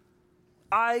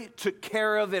 I took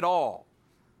care of it all.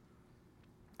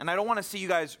 And I don't want to see you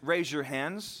guys raise your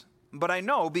hands, but I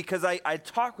know because I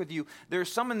talk with you,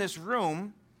 there's some in this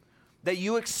room that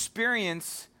you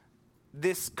experience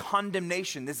this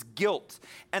condemnation, this guilt.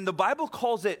 And the Bible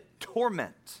calls it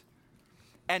torment.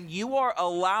 And you are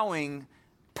allowing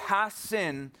past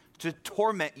sin to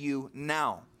torment you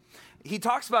now. He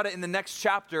talks about it in the next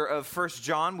chapter of 1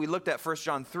 John. We looked at 1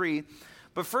 John 3.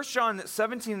 But 1 John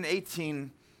 17 and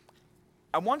 18,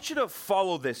 I want you to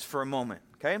follow this for a moment,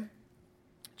 okay?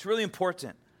 It's really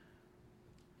important.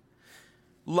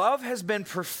 Love has been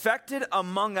perfected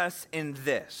among us in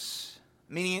this,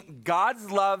 meaning God's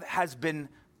love has been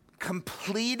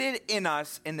completed in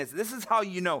us in this. This is how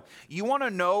you know. You want to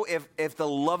know if the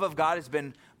love of God has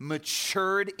been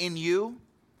matured in you?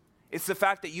 It's the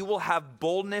fact that you will have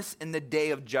boldness in the day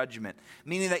of judgment,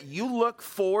 meaning that you look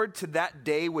forward to that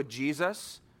day with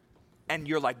Jesus and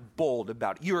you're like bold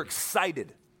about it. You're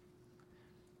excited.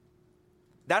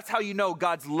 That's how you know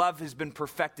God's love has been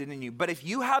perfected in you. But if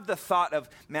you have the thought of,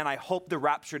 man, I hope the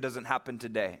rapture doesn't happen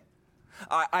today.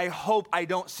 I hope I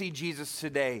don't see Jesus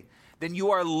today. Then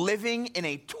you are living in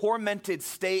a tormented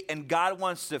state and God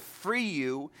wants to free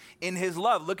you in his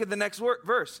love. Look at the next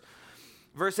verse.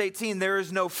 Verse 18, there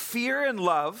is no fear in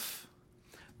love,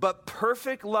 but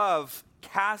perfect love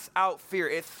casts out fear.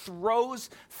 It throws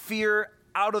fear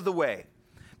out of the way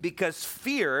because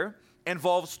fear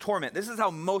involves torment. This is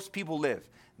how most people live.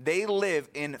 They live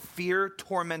in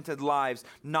fear-tormented lives,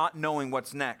 not knowing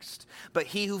what's next. But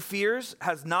he who fears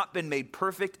has not been made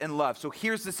perfect in love. So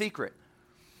here's the secret.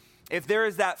 If there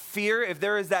is that fear, if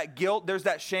there is that guilt, there's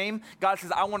that shame, God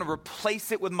says, I want to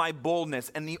replace it with my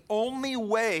boldness. And the only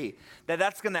way that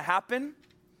that's going to happen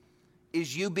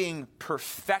is you being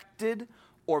perfected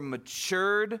or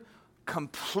matured,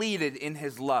 completed in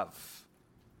his love.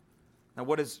 Now,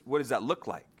 what does that look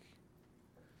like?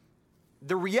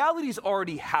 The reality's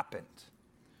already happened.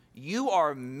 You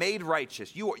are made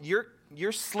righteous.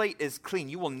 Your slate is clean.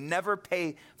 You will never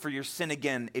pay for your sin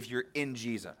again if you're in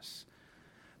Jesus.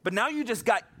 But now you just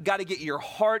got to get your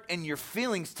heart and your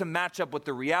feelings to match up with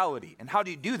the reality. And how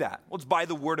do you do that? Well, it's by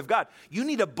the word of God. You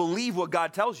need to believe what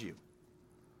God tells you.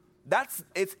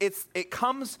 It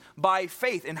comes by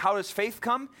faith. And how does faith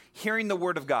come? Hearing the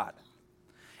word of God.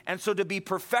 And so to be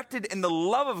perfected in the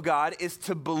love of God is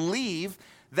to believe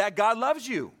that God loves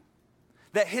you,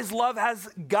 that his love has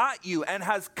got you and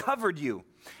has covered you.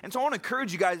 And so I want to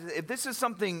encourage you guys, if this is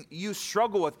something you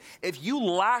struggle with, if you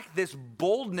lack this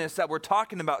boldness that we're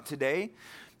talking about today,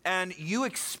 and you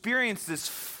experience this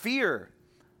fear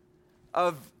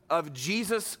of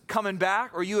Jesus coming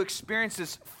back, or you experience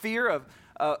this fear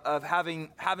of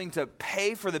having to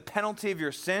pay for the penalty of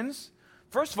your sins,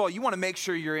 first of all, you want to make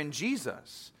sure you're in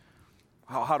Jesus.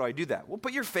 How do I do that? Well,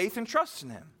 put your faith and trust in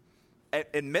him.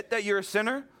 Admit that you're a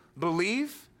sinner,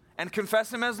 believe, and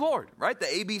confess him as Lord, right? The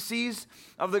ABCs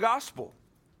of the gospel.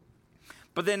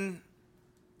 But then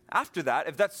after that,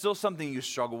 if that's still something you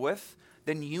struggle with,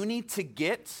 then you need to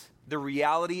get the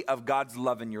reality of God's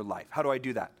love in your life. How do I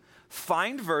do that?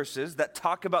 Find verses that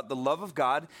talk about the love of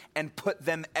God and put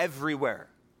them everywhere.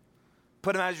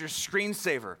 Put them as your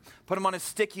screensaver. Put them on a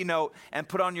sticky note and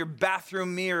put on your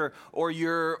bathroom mirror or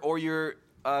your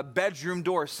bedroom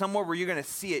door, somewhere where you're going to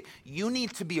see it. You need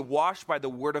to be washed by the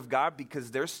word of God because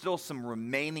there's still some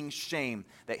remaining shame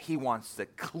that he wants to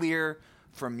clear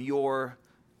from your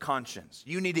conscience.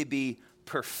 You need to be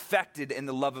perfected in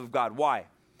the love of God. Why?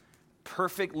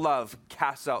 Perfect love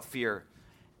casts out fear,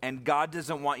 and God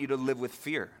doesn't want you to live with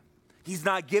fear. He's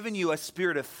not giving you a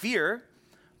spirit of fear,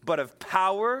 but of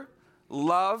power,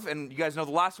 love, and you guys know the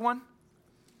last one?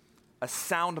 A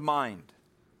sound mind.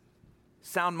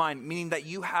 Sound mind, meaning that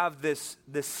you have this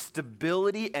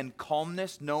stability and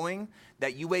calmness knowing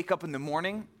that you wake up in the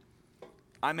morning,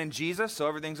 I'm in Jesus, so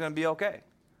everything's going to be okay.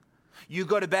 You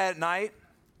go to bed at night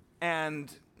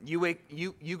and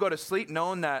you go to sleep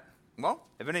knowing that, well,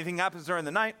 if anything happens during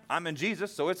the night, I'm in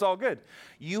Jesus, so it's all good.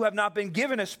 You have not been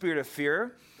given a spirit of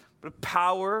fear, but of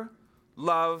power,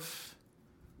 love,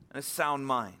 and a sound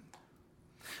mind.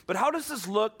 But how does this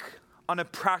look on a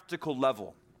practical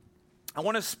level? I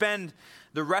want to spend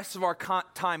the rest of our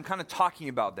time kind of talking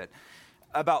about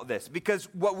this,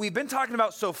 because what we've been talking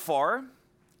about so far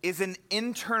is an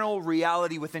internal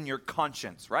reality within your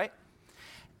conscience, right?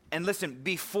 And listen,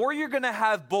 before you're going to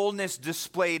have boldness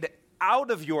displayed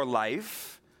out of your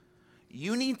life,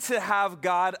 you need to have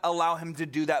God allow him to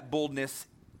do that boldness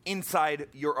inside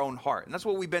your own heart. And that's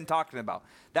what we've been talking about.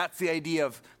 That's the idea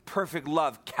of perfect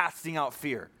love, casting out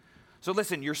fear. So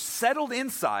listen, you're settled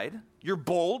inside, you're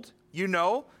bold. You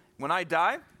know, when I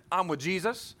die, I'm with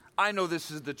Jesus. I know this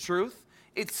is the truth.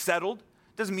 It's settled.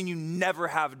 Doesn't mean you never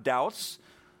have doubts,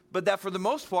 but that for the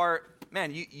most part,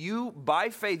 man, you by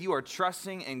faith, you are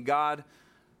trusting in God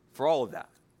for all of that.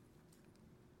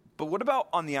 But what about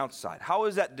on the outside? How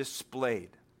is that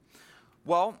displayed?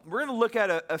 Well, we're going to look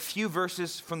at a few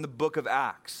verses from the book of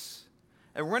Acts,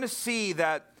 and we're going to see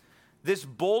that this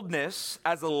boldness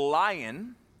as a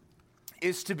lion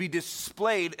is to be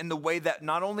displayed in the way that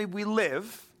not only we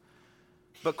live,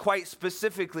 but quite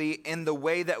specifically in the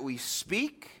way that we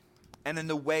speak and in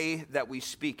the way that we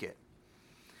speak it.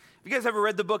 Have you guys ever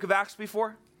read the book of Acts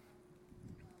before?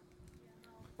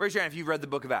 Raise your hand if you've read the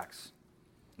book of Acts.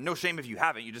 No shame if you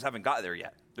haven't, you just haven't got there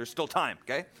yet. There's still time,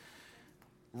 okay?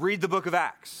 read the book of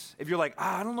Acts. If you're like,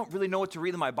 I don't really know what to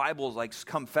read in my Bible like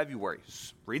come February,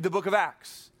 just read the book of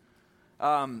Acts.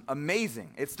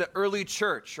 Amazing. It's the early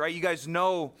church, right? You guys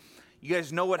know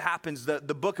what happens. The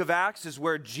book of Acts is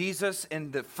where Jesus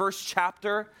in the first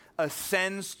chapter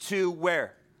ascends to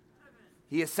where?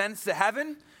 He ascends to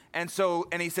heaven. And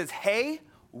he says, hey,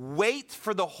 wait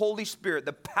for the Holy Spirit,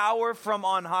 the power from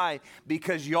on high,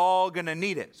 because y'all gonna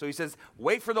need it. So he says,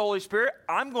 wait for the Holy Spirit.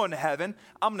 I'm going to heaven.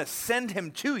 I'm gonna send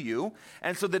him to you.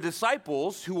 And so the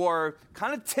disciples, who are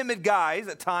kind of timid guys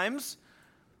at times,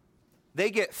 they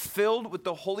get filled with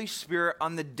the Holy Spirit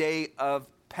on the day of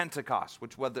Pentecost,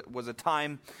 which was a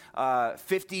time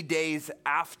 50 days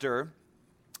after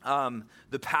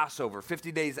the Passover,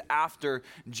 50 days after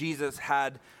Jesus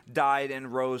had died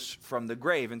and rose from the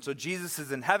grave. And so Jesus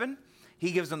is in heaven.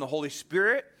 He gives them the Holy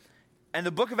Spirit. And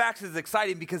the book of Acts is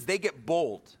exciting because they get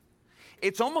bold.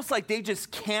 It's almost like they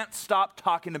just can't stop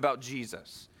talking about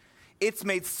Jesus. It's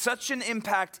made such an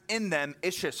impact in them,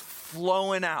 it's just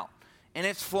flowing out. And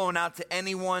it's flowing out to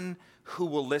anyone who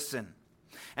will listen.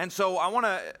 And so I want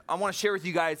to share with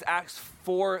you guys Acts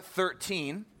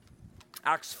 4:13.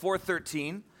 Acts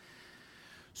 4:13.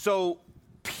 So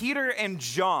Peter and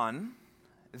John,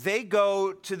 they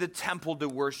go to the temple to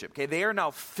worship. Okay, they are now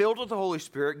filled with the Holy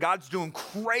Spirit. God's doing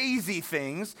crazy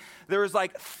things. There's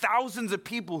like thousands of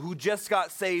people who just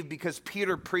got saved because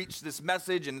Peter preached this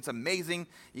message, and it's amazing.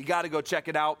 You got to go check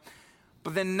it out.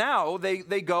 But then now they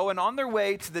go, and on their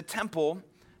way to the temple,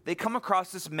 they come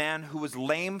across this man who was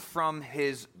lame from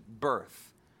his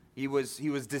birth. He was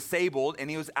disabled,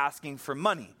 and he was asking for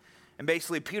money. And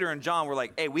basically, Peter and John were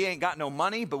like, hey, we ain't got no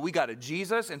money, but we got a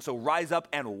Jesus, and so rise up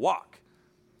and walk.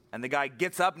 And the guy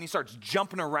gets up, and he starts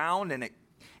jumping around, and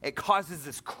it causes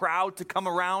this crowd to come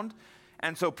around.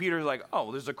 And so Peter's like,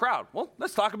 oh, there's a crowd. Well,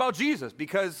 let's talk about Jesus,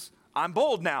 because I'm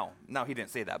bold now. No, he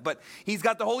didn't say that, but he's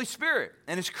got the Holy Spirit,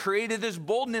 and it's created this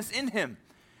boldness in him.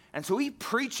 And so he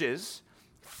preaches,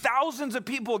 thousands of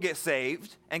people get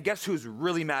saved, and guess who's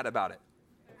really mad about it?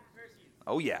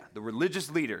 Oh yeah, the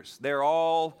religious leaders. They're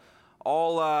all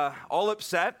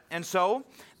upset. And so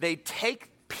they take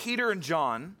Peter and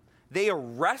John, they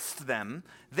arrest them,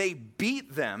 they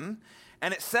beat them,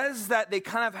 and it says that they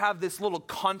kind of have this little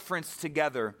conference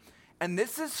together. And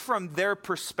this is from their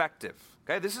perspective.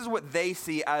 Okay, this is what they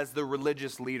see as the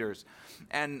religious leaders.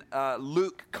 And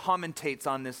Luke commentates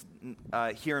on this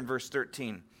here in verse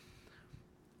 13.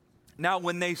 Now,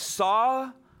 when they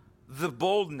saw the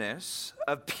boldness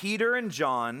of Peter and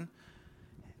John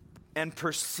and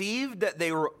perceived that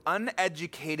they were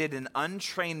uneducated and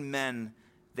untrained men,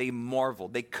 they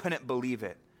marveled. They couldn't believe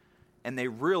it. And they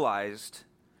realized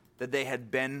that they had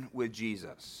been with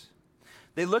Jesus.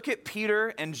 They look at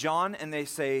Peter and John and they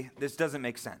say, this doesn't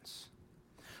make sense.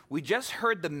 We just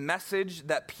heard the message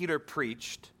that Peter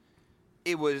preached.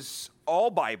 It was all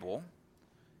Bible.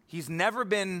 He's never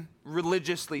been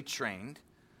religiously trained.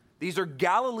 These are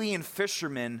Galilean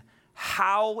fishermen.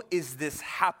 How is this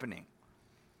happening?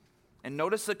 And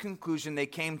notice the conclusion they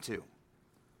came to.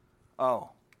 Oh,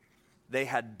 they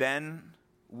had been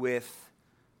with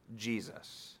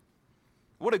Jesus.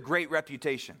 What a great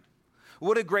reputation.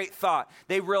 What a great thought.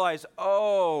 They realized,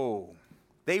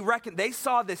 they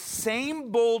saw the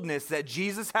same boldness that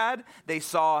Jesus had, they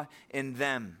saw in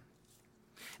them.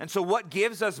 And so what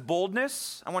gives us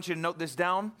boldness? I want you to note this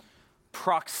down.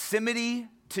 Proximity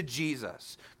to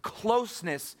Jesus.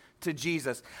 Closeness to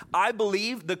Jesus. I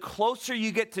believe the closer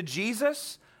you get to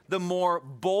Jesus, the more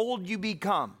bold you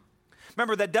become.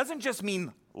 Remember, that doesn't just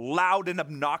mean loud and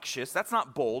obnoxious. That's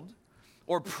not bold.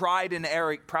 Or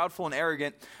proudful and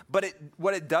arrogant. But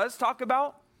what it does talk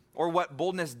about, or what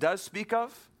boldness does speak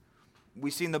of,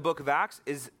 we see in the book of Acts,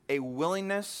 is a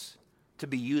willingness to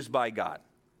be used by God.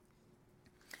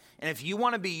 And if you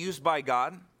want to be used by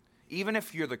God, even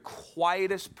if you're the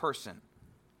quietest person,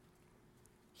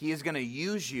 He is going to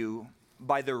use you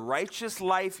by the righteous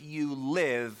life you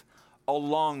live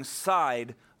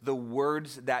alongside the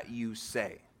words that you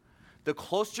say. The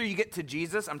closer you get to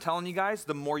Jesus, I'm telling you guys,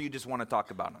 the more you just want to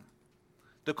talk about Him.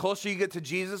 The closer you get to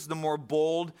Jesus, the more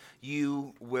bold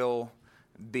you will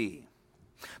be.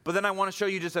 But then I want to show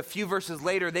you just a few verses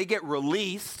later, they get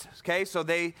released, okay? So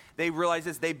they realize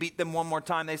this, they beat them one more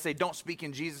time. They say, don't speak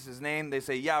in Jesus' name. They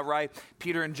say, yeah, right.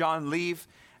 Peter and John leave,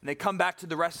 and they come back to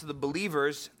the rest of the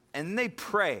believers, and they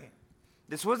pray.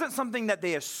 This wasn't something that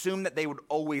they assumed that they would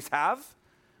always have,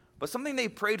 but something they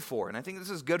prayed for, and I think this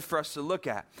is good for us to look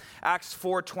at. Acts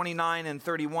 4:29 and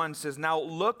 31 says, Now,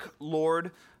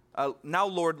 Lord,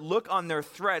 look on their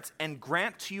threats and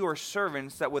grant to your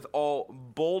servants that with all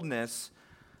boldness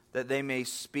that they may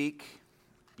speak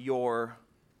your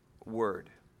word.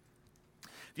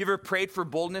 Have you ever prayed for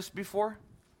boldness before?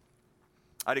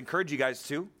 I'd encourage you guys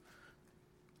to.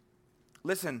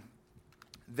 Listen,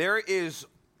 there is,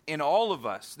 in all of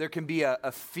us, there can be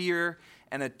a fear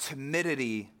and a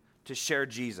timidity to share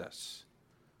Jesus.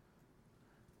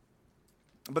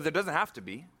 But there doesn't have to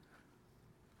be.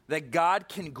 That God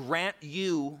can grant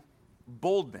you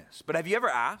boldness. But have you ever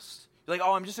asked? You're like,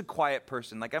 oh, I'm just a quiet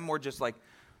person. Like, I'm more just like,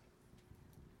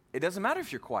 it doesn't matter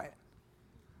if you're quiet.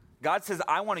 God says,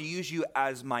 I want to use you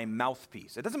as my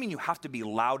mouthpiece. It doesn't mean you have to be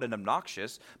loud and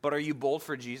obnoxious, but are you bold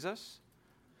for Jesus?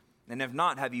 And if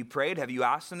not, have you prayed? Have you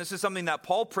asked? And this is something that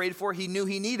Paul prayed for. He knew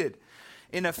he needed.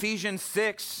 In Ephesians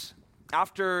 6,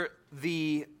 after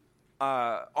the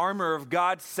armor of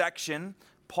God section,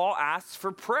 Paul asks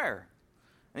for prayer.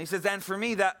 And he says, and for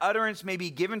me, that utterance may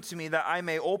be given to me that I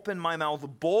may open my mouth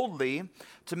boldly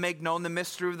to make known the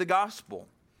mystery of the gospel,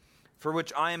 for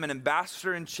which I am an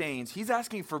ambassador in chains. He's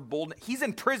asking for boldness. He's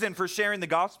in prison for sharing the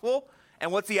gospel.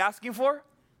 And what's he asking for?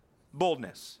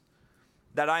 Boldness.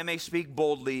 That I may speak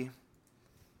boldly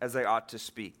as I ought to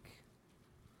speak.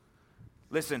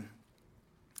 Listen,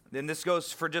 then this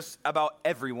goes for just about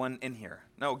everyone in here.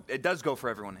 No, it does go for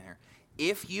everyone in here.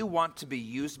 If you want to be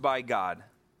used by God,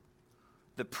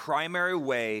 the primary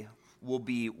way will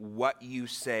be what you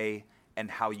say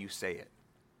and how you say it.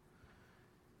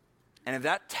 And if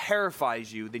that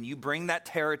terrifies you, then you bring that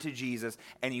terror to Jesus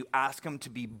and you ask him to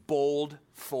be bold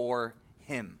for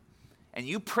him. And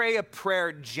you pray a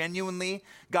prayer genuinely,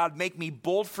 God, make me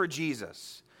bold for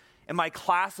Jesus. In my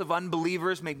class of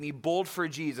unbelievers, make me bold for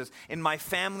Jesus. In my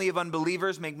family of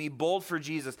unbelievers, make me bold for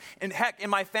Jesus. And heck, in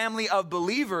my family of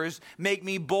believers, make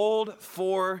me bold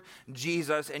for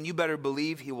Jesus. And you better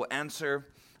believe he will answer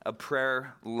a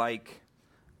prayer like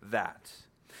that.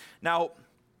 Now,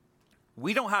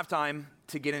 we don't have time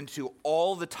to get into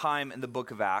all the time in the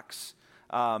book of Acts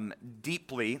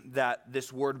deeply that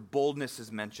this word boldness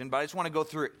is mentioned, but I just want to go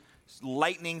through it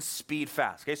lightning speed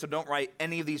fast. Okay, so don't write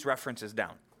any of these references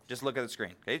down. Just look at the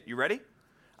screen. Okay, you ready?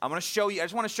 I'm going to show you. I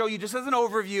just want to show you, just as an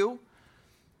overview,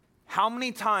 how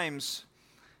many times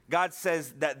God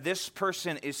says that this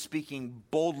person is speaking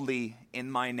boldly in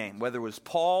my name, whether it was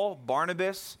Paul,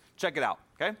 Barnabas. Check it out.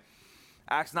 Okay,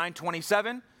 Acts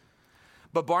 9:27.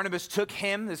 But Barnabas took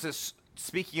him, this is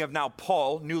speaking of now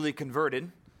Paul, newly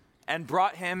converted, and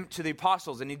brought him to the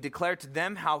apostles. And he declared to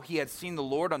them how he had seen the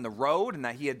Lord on the road and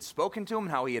that he had spoken to him,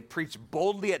 and how he had preached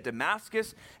boldly at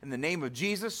Damascus in the name of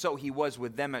Jesus. So he was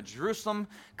with them at Jerusalem,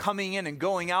 coming in and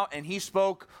going out, and he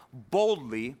spoke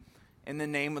boldly in the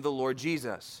name of the Lord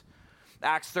Jesus.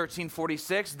 Acts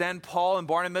 13:46, then Paul and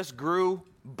Barnabas grew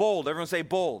bold. Everyone say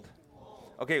bold.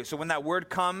 Okay, so when that word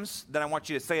comes, then I want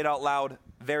you to say it out loud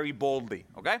very boldly,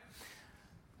 okay?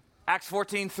 Acts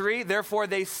 14:3, therefore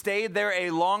they stayed there a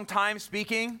long time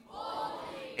speaking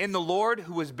boldly in the Lord,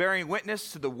 who was bearing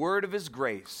witness to the word of his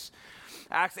grace.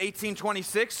 Acts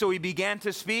 18:26, so he began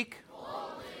to speak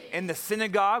boldly in the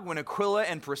synagogue. When Aquila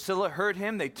and Priscilla heard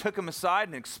him, they took him aside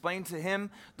and explained to him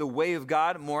the way of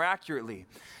God more accurately.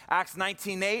 Acts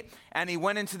 19:8, and he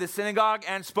went into the synagogue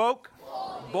and spoke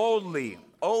boldly.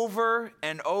 Over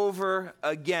and over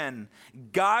again,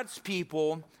 God's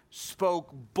people spoke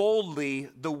boldly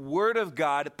the word of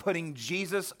God, putting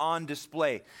Jesus on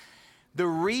display. The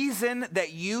reason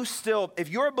that you still, if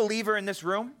you're a believer in this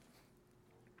room,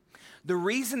 the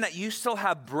reason that you still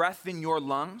have breath in your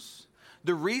lungs,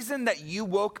 the reason that you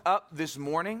woke up this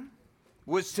morning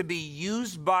was to be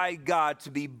used by God to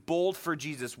be bold for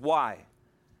Jesus. Why?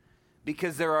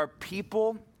 Because there are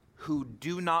people who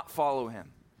do not follow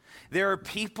him. There are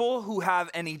people who have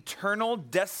an eternal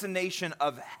destination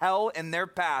of hell in their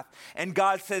path. And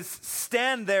God says,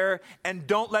 stand there and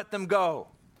don't let them go.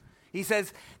 He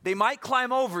says, they might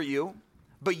climb over you,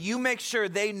 but you make sure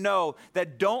they know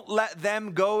that don't let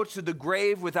them go to the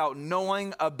grave without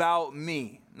knowing about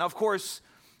me. Now, of course,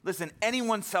 listen,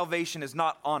 anyone's salvation is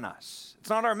not on us. It's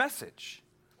not our message.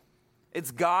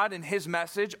 It's God and his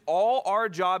message. All our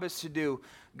job is to do.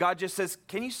 God just says,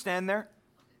 can you stand there?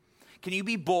 Can you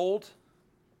be bold?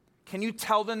 Can you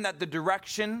tell them that the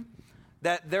direction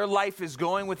that their life is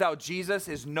going without Jesus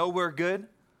is nowhere good,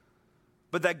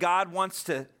 but that God wants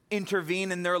to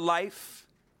intervene in their life,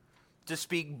 to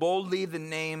speak boldly the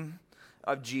name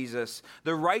of Jesus?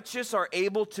 The righteous are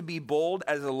able to be bold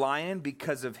as a lion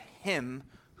because of him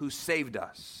who saved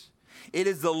us. It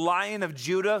is the Lion of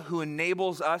Judah who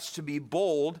enables us to be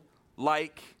bold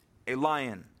like a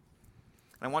lion.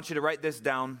 I want you to write this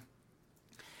down.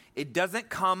 It doesn't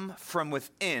come from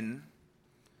within,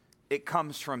 it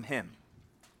comes from him.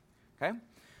 Okay?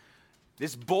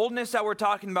 This boldness that we're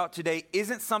talking about today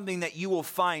isn't something that you will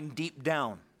find deep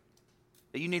down,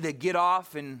 that you need to get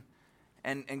off and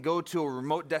and go to a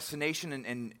remote destination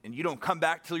and you don't come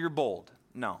back till you're bold.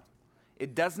 No.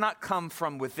 It does not come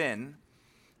from within.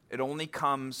 It only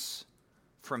comes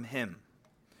from him.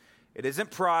 It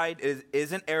isn't pride. It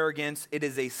isn't arrogance. It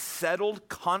is a settled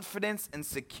confidence and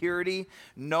security,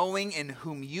 knowing in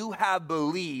whom you have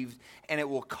believed, and it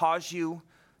will cause you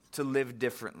to live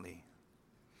differently.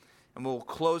 And we'll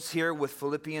close here with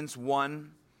Philippians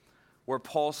 1, where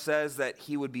Paul says that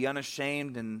he would be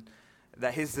unashamed and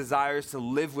that his desire is to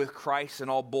live with Christ in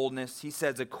all boldness. He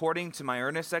says, according to my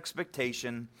earnest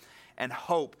expectation and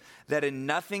hope that in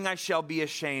nothing I shall be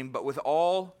ashamed, but with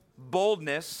all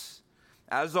boldness,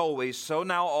 as always, so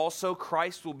now also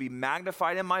Christ will be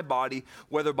magnified in my body,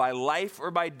 whether by life or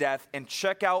by death. And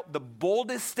check out the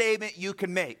boldest statement you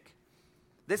can make.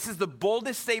 This is the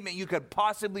boldest statement you could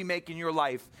possibly make in your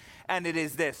life. And it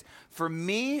is this: to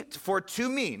me,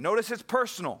 notice it's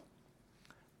personal.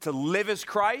 To live is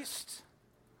Christ,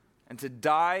 and to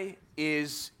die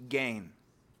is gain.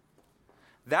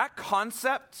 That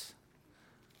concept,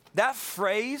 that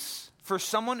phrase, for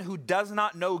someone who does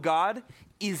not know God,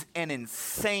 is an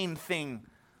insane thing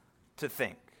to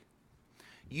think.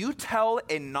 You tell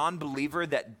a non-believer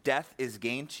that death is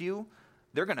gain to you,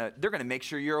 they're gonna make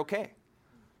sure you're okay.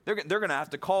 They're gonna have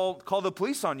to call the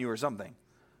police on you or something.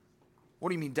 What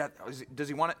do you mean death? Does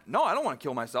he want it? No, I don't want to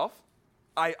kill myself.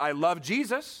 I love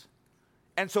Jesus.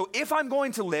 And so if I'm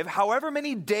going to live, however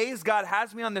many days God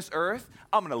has me on this earth,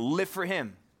 I'm going to live for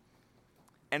him.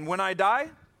 And when I die,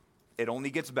 it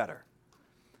only gets better.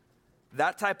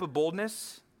 That type of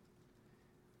boldness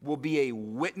will be a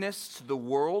witness to the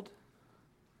world.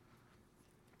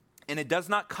 And it does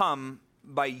not come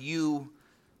by you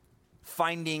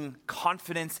finding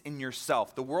confidence in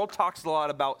yourself. The world talks a lot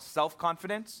about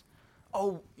self-confidence.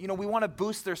 Oh, we want to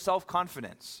boost their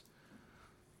self-confidence.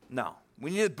 No,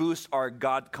 we need to boost our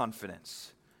God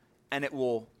confidence. And it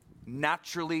will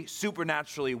naturally,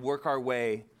 supernaturally work our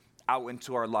way out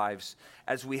into our lives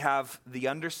as we have the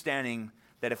understanding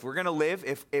that if we're going to live,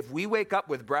 if we wake up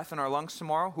with breath in our lungs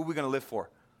tomorrow, who are we going to live for?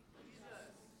 Jesus.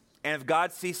 And if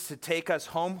God ceases to take us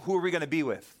home, who are we going to be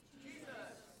with? Jesus.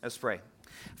 Let's pray.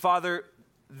 Father,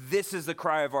 this is the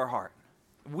cry of our heart.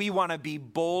 We want to be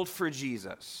bold for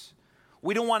Jesus.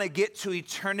 We don't want to get to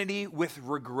eternity with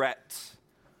regret,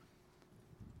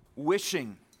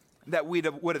 wishing that we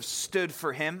would have stood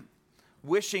for him,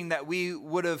 wishing that we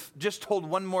would have just told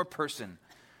one more person.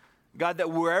 God,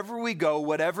 that wherever we go,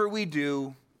 whatever we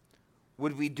do,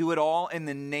 would we do it all in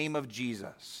the name of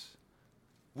Jesus?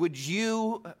 Would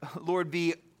you, Lord,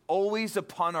 be always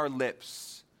upon our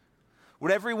lips?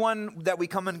 Would everyone that we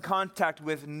come in contact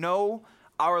with know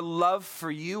our love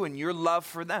for you and your love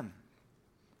for them?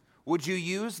 Would you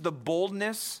use the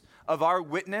boldness of our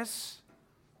witness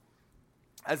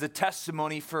as a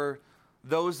testimony for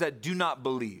those that do not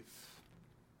believe?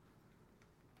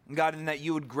 God, and that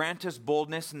you would grant us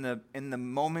boldness in the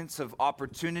moments of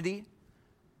opportunity,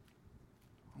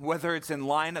 whether it's in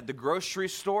line at the grocery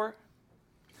store,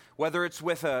 whether it's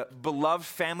with a beloved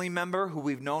family member who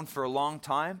we've known for a long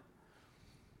time,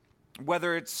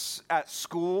 whether it's at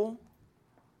school,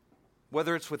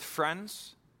 whether it's with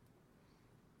friends.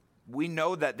 We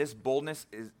know that this boldness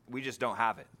we just don't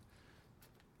have it.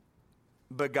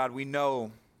 But God, we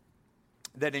know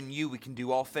that in you we can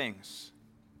do all things.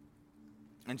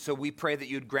 And so we pray that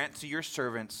you'd grant to your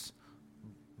servants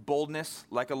boldness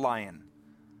like a lion,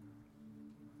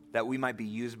 that we might be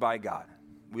used by God.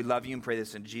 We love you and pray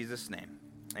this in Jesus' name.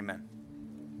 Amen.